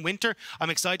made it in winter.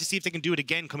 I'm excited to see if they can do it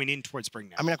again coming in towards spring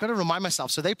now. I mean, I've got to remind myself.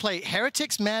 So they play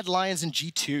Heretics, Mad Lions, and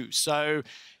G2. So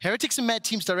Heretics and Mad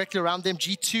teams directly around them.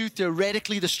 G2,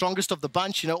 theoretically the strongest of the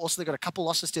bunch. You know, also they've got a couple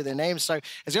losses to their names. So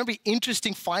it's going to be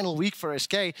interesting final week for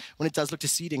SK when it does look to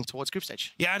seeding towards group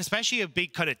stage. Yeah, and especially a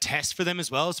big kind of test for them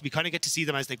as well. So we kind of get to see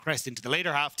them as they crest into the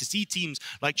later half, to see teams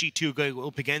like G2 go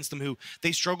up against them, who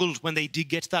they struggled when they did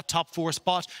get to that top 4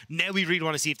 spot. Now we really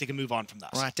want to see if they can move on from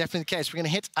that. Right, definitely the case. We're going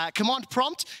to hit command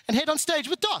prompt and head on stage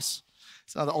with DOS.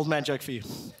 It's another old man joke for you.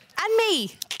 And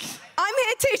me. I'm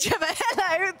here too, Trevor.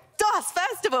 Hello. DOS,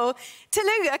 first of all,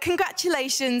 Lulu,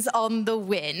 congratulations on the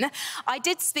win. I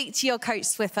did speak to your coach,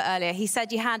 Swiffer, earlier. He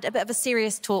said you had a bit of a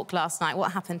serious talk last night.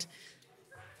 What happened?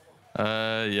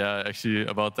 Yeah, actually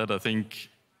about that, I think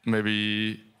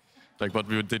maybe like what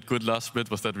we did good last split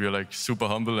was that we were like super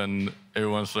humble and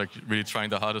everyone's like really trying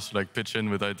their hardest to like pitch in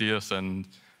with ideas and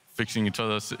fixing each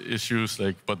other's issues,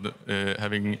 like but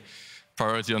having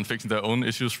priority on fixing their own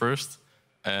issues first.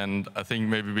 And I think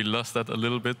maybe we lost that a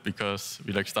little bit because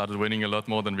we like started winning a lot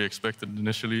more than we expected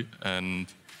initially. And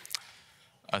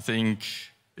I think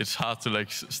it's hard to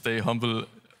like stay humble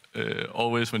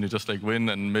always when you just like win,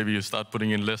 and maybe you start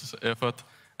putting in less effort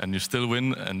and you still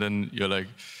win, and then you're like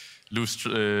lose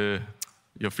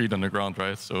your feet on the ground,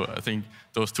 right? So I think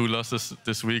those 2 losses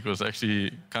this week was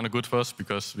actually kind of good for us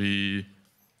because we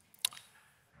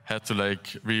had to like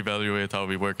reevaluate how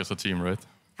we work as a team, right?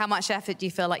 How much effort do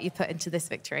you feel like you put into this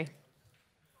victory?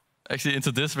 Actually,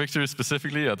 into this victory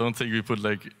specifically, I don't think we put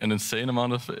like an insane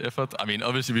amount of effort. I mean,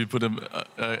 obviously we put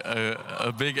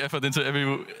a big effort into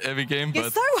every game. You're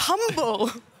so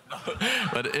humble.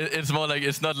 But it's more like,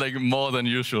 it's not like more than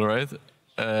usual, right?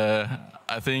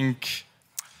 I think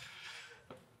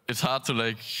it's hard to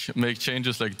like make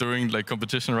changes like during like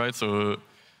competition, right? So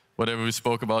whatever we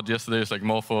spoke about yesterday is like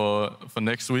more for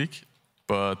next week.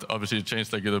 But obviously it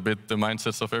changed like a bit the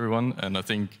mindsets of everyone. And I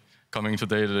think coming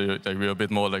today, like, we're a bit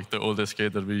more like the old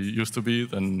SK that we used to be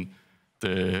than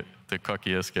the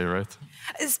cocky SK, right?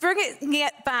 Bringing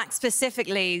it back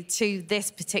specifically to this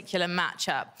particular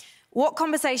matchup, what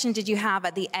conversation did you have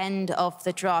at the end of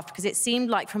the draft? Because it seemed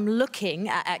like from looking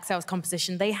at Excel's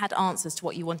composition, they had answers to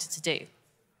what you wanted to do.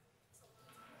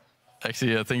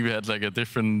 Actually, I think we had like a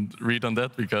different read on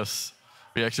that because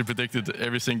we actually predicted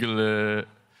every single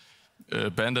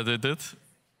ban that they did.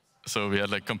 So we had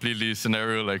like completely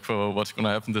scenario like for what's going to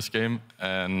happen this game,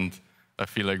 and I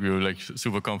feel like we were like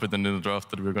super confident in the draft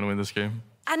that we were going to win this game.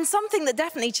 And something that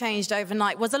definitely changed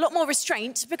overnight was a lot more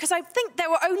restraint, because I think there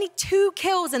were only 2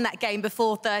 kills in that game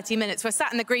before 30 minutes. We're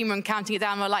sat in the green room counting it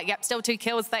down. We're like, yep, still 2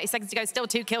 kills, 30 seconds to go, still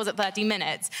 2 kills at 30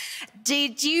 minutes.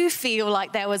 Did you feel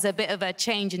like there was a bit of a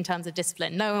change in terms of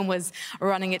discipline? No one was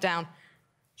running it down.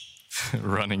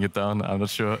 Running it down, I'm not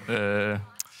sure.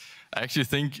 I actually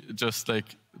think just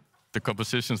like the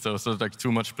compositions, there was like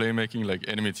too much playmaking, like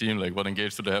enemy team, like what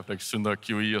engage do they have, like Syndra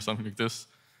QE or something like this?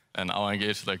 And our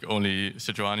engage, like only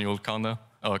Sejuani will counter,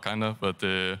 or kinda, but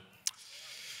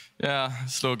yeah,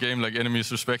 slow game, like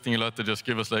enemies respecting a lot, they just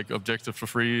give us like objective for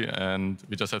free, and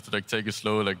we just have to like take it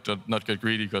slow, like not get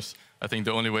greedy, because I think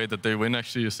the only way that they win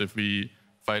actually is if we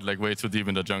fight like way too deep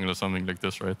in the jungle or something like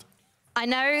this, right? I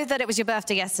know that it was your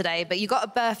birthday yesterday, but you got a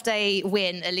birthday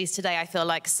win, at least today, I feel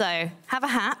like. So have a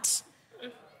hat,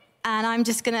 and I'm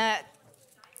just gonna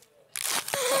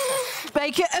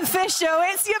make it official.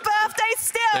 It's your birthday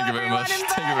still, Thank you very much. In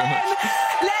Thank you very much.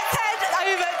 Let's head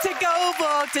over to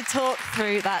Guldborg to talk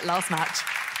through that last match.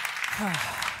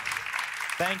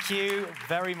 Thank you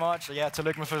very much. Ja,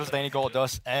 tillykke med fødselsdagen i går,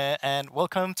 DOS. And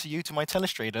welcome to you, to my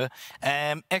telestrator.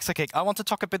 Exakick, I want to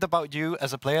talk a bit about you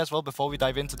as a player as well before we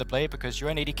dive into the play, because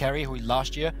you're an AD carry who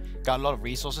last year got a lot of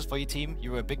resources for your team.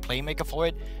 You were a big playmaker for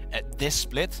it. This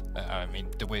split, I mean,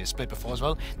 the way it split before as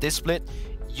well, this split,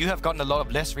 you have gotten a lot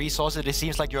of less resources. It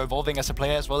seems like you're evolving as a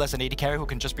player as well as an AD carry who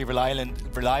can just be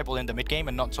reliable in the mid game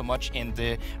and not so much in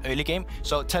the early game.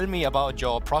 So tell me about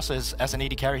your process as an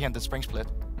AD carry here in the Spring Split.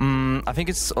 I think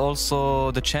it's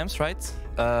also the champs, right?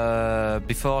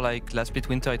 Before, like last split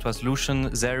winter, it was Lucian,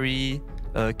 Zeri,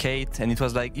 Kate, and it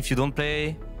was like, if you don't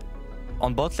play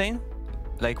on bot lane,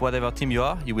 like whatever team you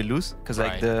are, you will lose, because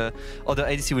like the other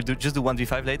ADC will just do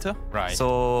 1v5 later. Right.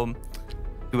 So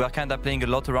we were kind of playing a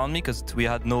lot around me because we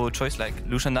had no choice. Like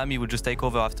Lucian Nami would just take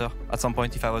over after at some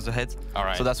point if I was ahead. All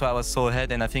right. So that's why I was so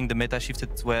ahead, and I think the meta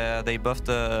shifted where they buffed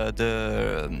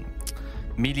the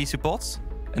melee supports,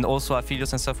 and also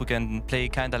Aphelios and stuff who can play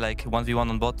kind of like 1v1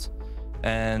 on bot.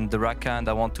 And the Rakan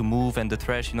that want to move, and the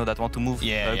Thresh, you know, that want to move,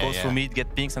 goes through mid,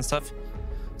 get pings and stuff.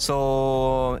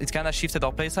 So it kind of shifted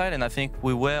our playstyle, and I think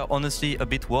we were honestly a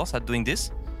bit worse at doing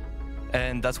this.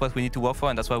 And that's what we need to work for,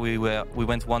 and that's why we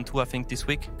went 1-2, I think, this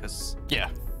week, because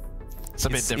it's a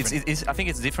bit different. I think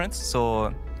it's different.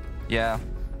 So yeah,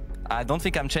 I don't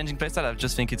think I'm changing playstyle. I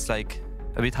just think it's like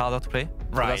a bit harder to play.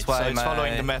 Right. So that's why it's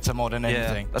following the meta more than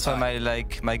anything. That's why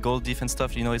my gold diff and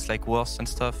stuff, you know, it's like worse and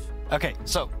stuff. Okay,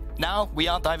 so now we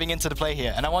are diving into the play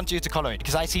here, and I want you to color it,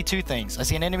 because I see two things. I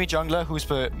see an enemy jungler who's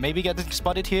maybe getting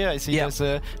spotted here. I see there's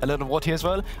a little ward here as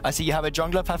well. I see you have a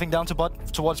jungler pathing down to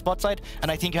towards bot side, and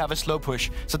I think you have a slow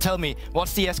push. So tell me,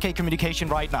 what's the SK communication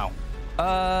right now?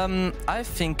 I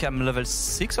think I'm level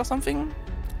 6 or something.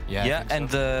 Yeah,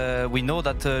 and we know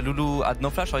that Lulu had no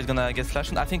flash, or he's gonna get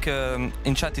flashed. I think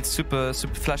in chat it's super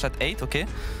flash at 8, okay?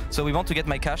 So we want to get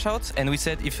my cash out, and we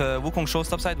said if Wukong shows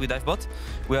topside, we dive bot.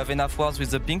 We have enough wards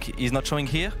with the pink. He's not showing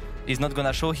here. He's not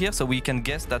gonna show here, so we can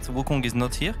guess that Wukong is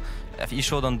not here. He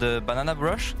showed on the banana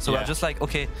brush. So we're just like,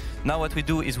 okay, now what we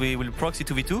do is we will proxy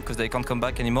 2v2, because they can't come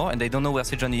back anymore, and they don't know where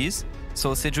Sejuani is.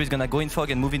 So Seju is gonna go in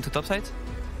fog and move into topside.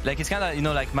 Like, it's kind of, you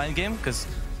know, like mind game, because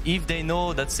if they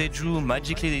know that Seju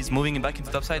magically is moving back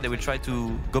into topside, they will try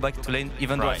to go back to lane,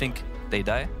 even though I think they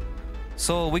die.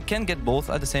 So we can get both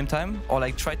at the same time, or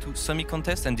like try to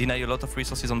semi-contest and deny a lot of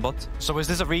resources on bot. So is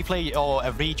this a replay or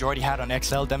a read you already had on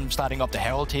Excel, them starting up the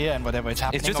Herald here and whatever is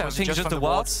happening? It's just, I think, just the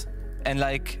wards, and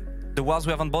like the wards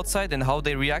we have on bot side and how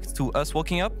they react to us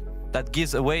walking up, that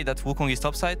gives away that Wukong is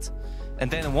topside. And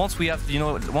then once we have, you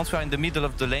know, once we are in the middle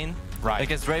of the lane,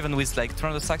 against Draven with like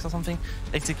 300 stacks or something,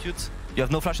 execute. You have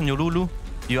no flash on your Lulu,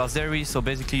 you are Zeri, so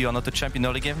basically you are not a champ in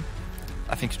early game.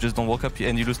 I think you just don't walk up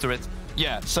and you lose turret.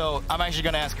 Yeah, so I'm actually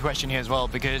going to ask a question here as well,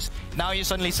 because now you're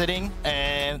suddenly sitting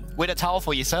with a tower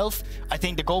for yourself. I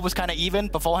think the goal was kind of even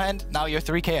beforehand. Now you're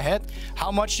 3k ahead.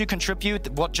 How much do you contribute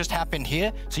what just happened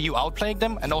here? So you outplaying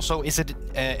them? And also, is it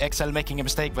Excel making a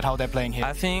mistake with how they're playing here?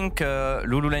 I think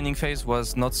Lulu laning phase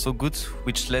was not so good,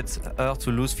 which led her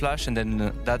to lose flash, and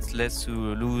then that led to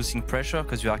losing pressure,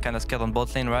 because you are kind of scared on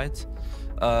bot lane, right?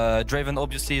 Draven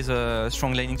obviously is a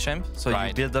strong laning champ, so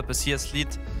you build up a CS lead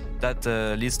that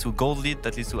leads to gold lead,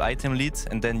 that leads to item lead,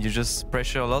 and then you just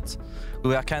pressure a lot. We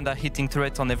were kind of hitting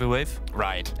turret on every wave.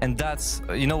 Right. And that's,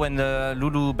 you know, when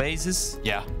Lulu bases,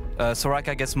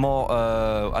 Soraka gets more,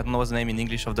 I don't know what's the name in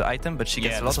English of the item, but she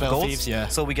gets a lot of golds.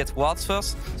 So we get wards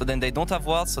first, so then they don't have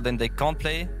wards, so then they can't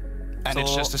play. And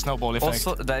it's just a snowball effect.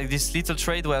 Also, like this little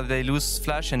trade where they lose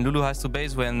flash and Lulu has to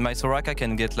base when my Soraka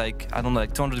can get like, I don't know,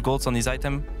 like 200 golds on his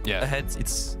item ahead.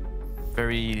 It's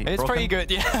very It's broken. pretty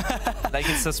good, Like,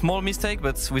 it's a small mistake,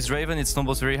 but with Draven it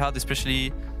snowballs very hard,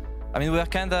 especially... I mean, we are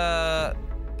kind of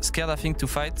scared, I think, to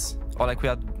fight. Or like we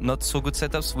had not so good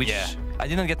setups, which I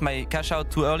didn't get my cash out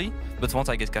too early, but once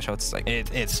I get cash out, it's like...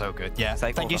 It's so good, yeah.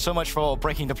 Like Thank you so much for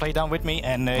breaking the play down with me,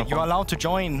 and you're allowed to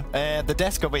join the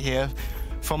desk over here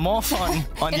for more fun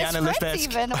on the Analyst desk.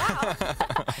 Even. Wow.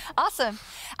 Awesome.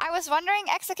 I was wondering,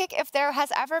 Exakick, if there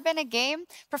has ever been a game,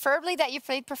 preferably that you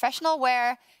played professional,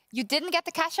 where you didn't get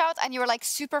the cash out and you were like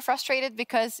super frustrated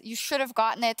because you should have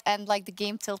gotten it and like the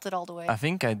game tilted all the way. I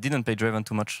think I didn't play Draven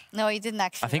too much. No, you didn't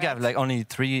actually. I think I have like only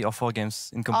 3 or 4 games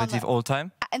in competitive all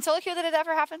time. In solo queue, did it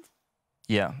ever happen?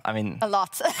 Yeah, I mean... A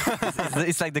lot.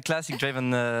 it's like the classic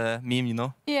Draven meme, you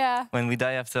know? Yeah. When we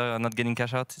die after not getting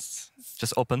cash out, it's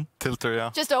just open. Tilter, yeah.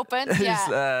 Just open,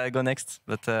 yeah. Just, go next.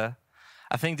 But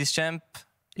I think this champ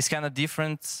is kind of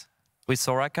different with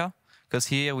Soraka, because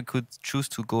here we could choose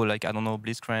to go like, I don't know,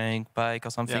 Blitzcrank, Pike or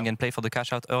something and play for the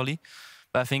cash out early.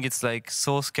 But I think it's like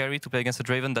so scary to play against a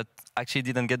Draven that actually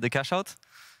didn't get the cash out.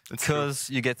 Because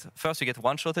you get, first you get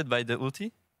one-shotted by the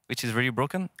ulti, which is really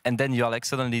broken, and then you are like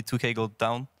suddenly 2k gold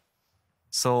down.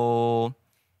 So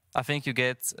I think you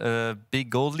get a big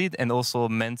gold lead and also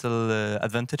mental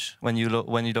advantage when you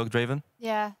log Draven.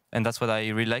 Yeah. And that's what I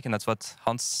really like, and that's what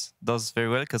Hans does very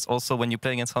well. Because also when you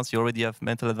play against Hans, you already have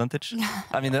mental advantage.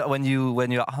 I mean, when you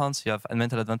are Hans, you have a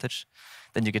mental advantage.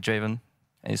 Then you get Draven,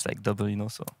 and it's like double, you know.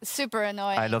 So super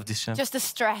annoying. I love this champ. Just the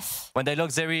stress. When they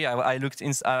log Zeri, I looked.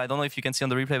 I don't know if you can see on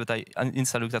the replay, but I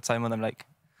insta looked at Simon. I'm like,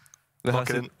 we have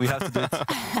to do it.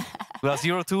 We are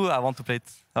 0-2. I want to play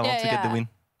it. I want to get the win.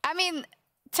 I mean,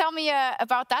 tell me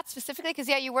about that specifically, because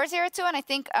yeah, you were 0-2, and I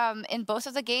think in both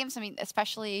of the games, I mean,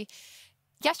 especially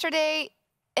yesterday,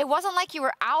 it wasn't like you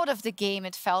were out of the game,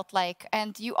 it felt like,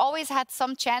 and you always had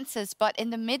some chances, but in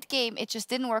the mid-game, it just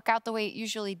didn't work out the way it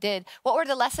usually did. What were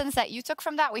the lessons that you took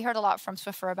from that? We heard a lot from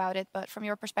Swiffer about it, but from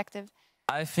your perspective?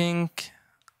 I think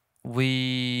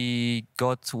we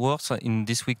got worse in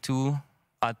this week too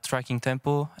at tracking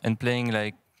tempo and playing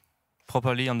like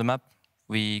properly on the map.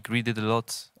 We greeded a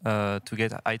lot to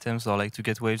get items or like to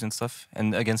get waves and stuff.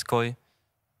 And against Koi,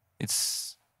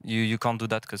 it's you can't do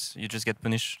that because you just get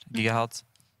punished gigahertz.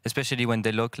 Especially when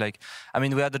they look like, I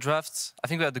mean, we had the drafts. I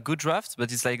think we had a good draft,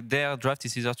 but it's like their draft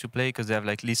is easier to play because they have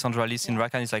like Syndra,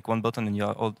 Syndra, it's like one button and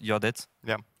you're dead.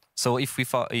 Yeah. So if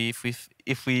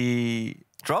we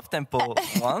drop tempo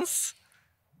once,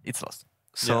 it's lost.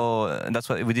 So that's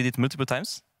why we did it multiple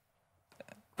times.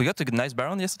 We got a nice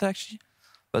Baron yesterday actually,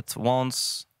 but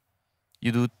once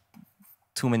you do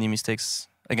too many mistakes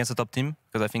against the top team,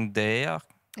 because I think they are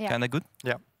kind of good.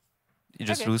 Yeah. You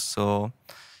just lose. So.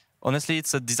 Honestly,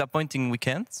 it's a disappointing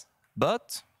weekend,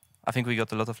 but I think we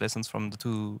got a lot of lessons from the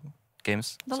 2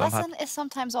 games. The lesson is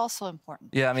sometimes also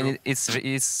important. Yeah, I mean,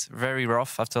 it's very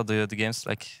rough after the games.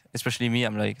 Like, especially me,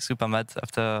 I'm like super mad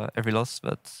after every loss,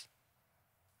 but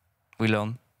we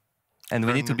learn. And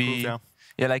we need to be,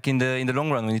 like in the long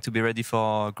run, we need to be ready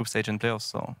for group stage and playoffs.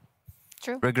 So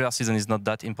regular season is not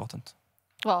that important.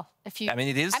 Well, if you... I mean,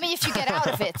 it is. I mean, if you get out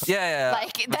of it.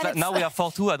 Like, now we are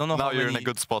 4-2. I don't know now how you're in a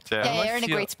good spot, Yeah, you're in a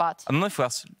great spot. I don't know if we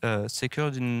are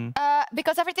secured in...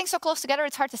 because everything's so close together,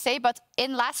 it's hard to say. But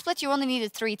in last split, you only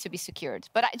needed 3 to be secured.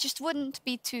 But I just wouldn't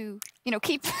be too,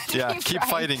 keep keep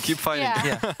fighting.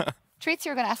 Yeah. Treatz,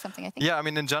 you were going to ask something, I think. Yeah, I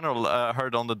mean, in general, I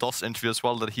heard on the DOS interview as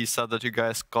well that he said that you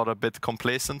guys got a bit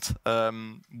complacent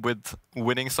with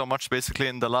winning so much, basically,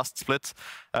 in the last split.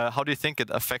 How do you think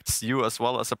it affects you as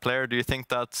well as a player? Do you think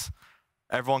that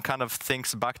everyone kind of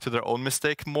thinks back to their own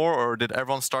mistake more, or did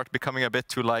everyone start becoming a bit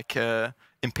too, like,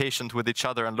 impatient with each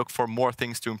other and look for more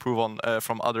things to improve on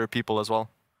from other people as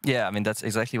well? Yeah, I mean, that's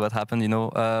exactly what happened,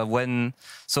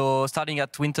 So starting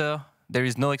at winter, there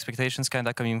is no expectations kind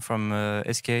of coming from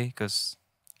SK because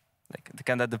like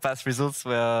the past results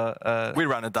were we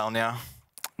ran it down,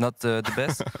 not the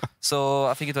best. So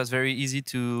I think it was very easy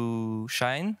to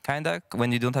shine kind of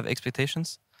when you don't have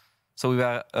expectations. So we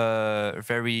were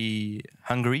very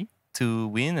hungry to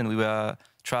win, and we were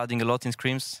trying a lot in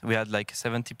scrims. We had like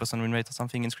 70% win rate or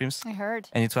something in scrims. I heard.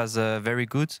 And it was very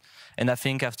good. And I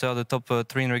think after the top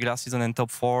 3 in regular season and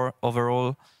top 4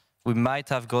 overall, we might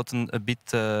have gotten a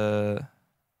bit like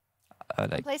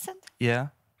complacent? Yeah,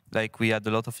 like we had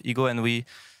a lot of ego and we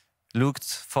looked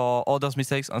for others'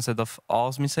 mistakes instead of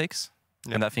ours mistakes.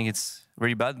 Yep. And I think it's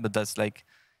really bad, but that's like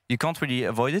you can't really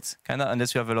avoid it, kind of,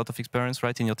 unless you have a lot of experience,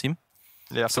 right, in your team.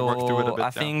 Yeah, so work through it a bit,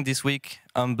 I think this week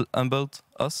humbled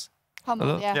us a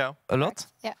lot.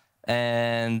 Yeah.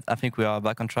 And I think we are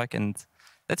back on track. And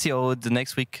let's see how the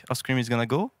next week of Scream is gonna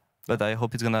go. But I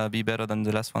hope it's gonna be better than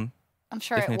the last one. I'm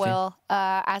sure it will,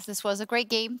 as this was a great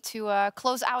game to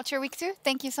close out your week 2.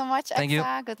 Thank you so much, Thank you.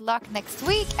 Good luck next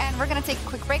week. And we're going to take a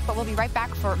quick break, but we'll be right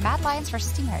back for Mad Lions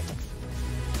versus Team Heretics.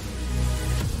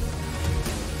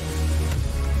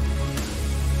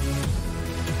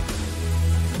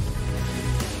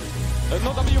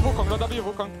 No W Wukong, no W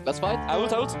Wukong. Let's fight. I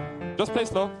ult. Just play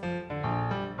slow.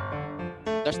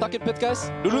 They're stuck in pit, guys.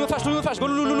 Lulu no flash, Go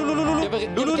Lulu.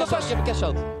 Lulu no flash. Give a cash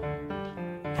out.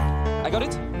 I got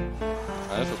it.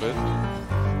 Nice, okay.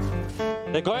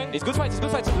 They're going. It's good fight.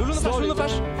 Lulu no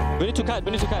flash. We need to kite.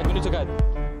 Need to help.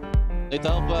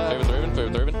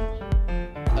 Draven.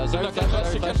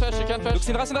 She can flash. Look,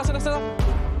 Syndra.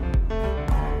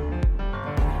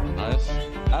 Nice.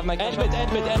 I have my end mid.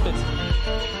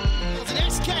 An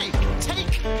SK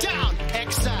take down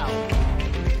Excel.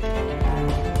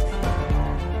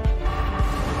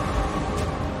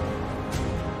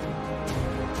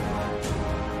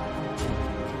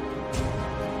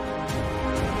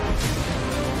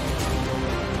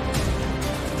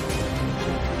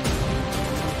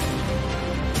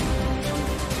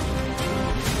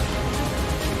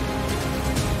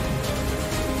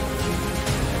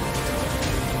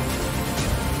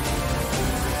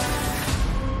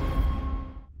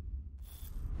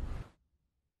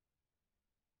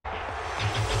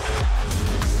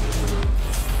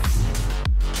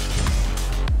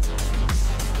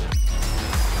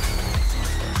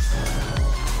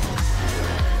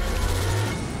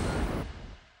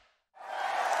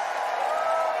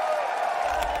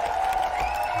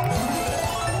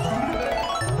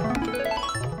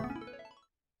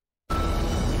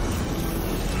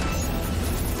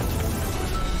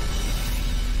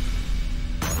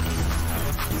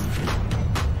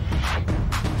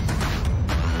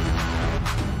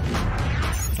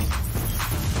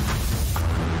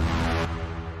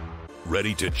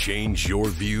 Ready to change your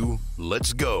view?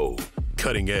 Let's go.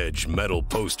 Cutting-edge metal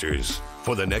posters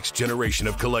for the next generation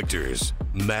of collectors.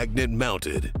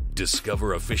 Magnet-mounted.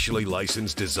 Discover officially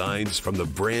licensed designs from the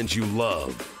brands you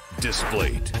love.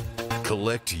 Displayed.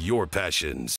 Collect your passions.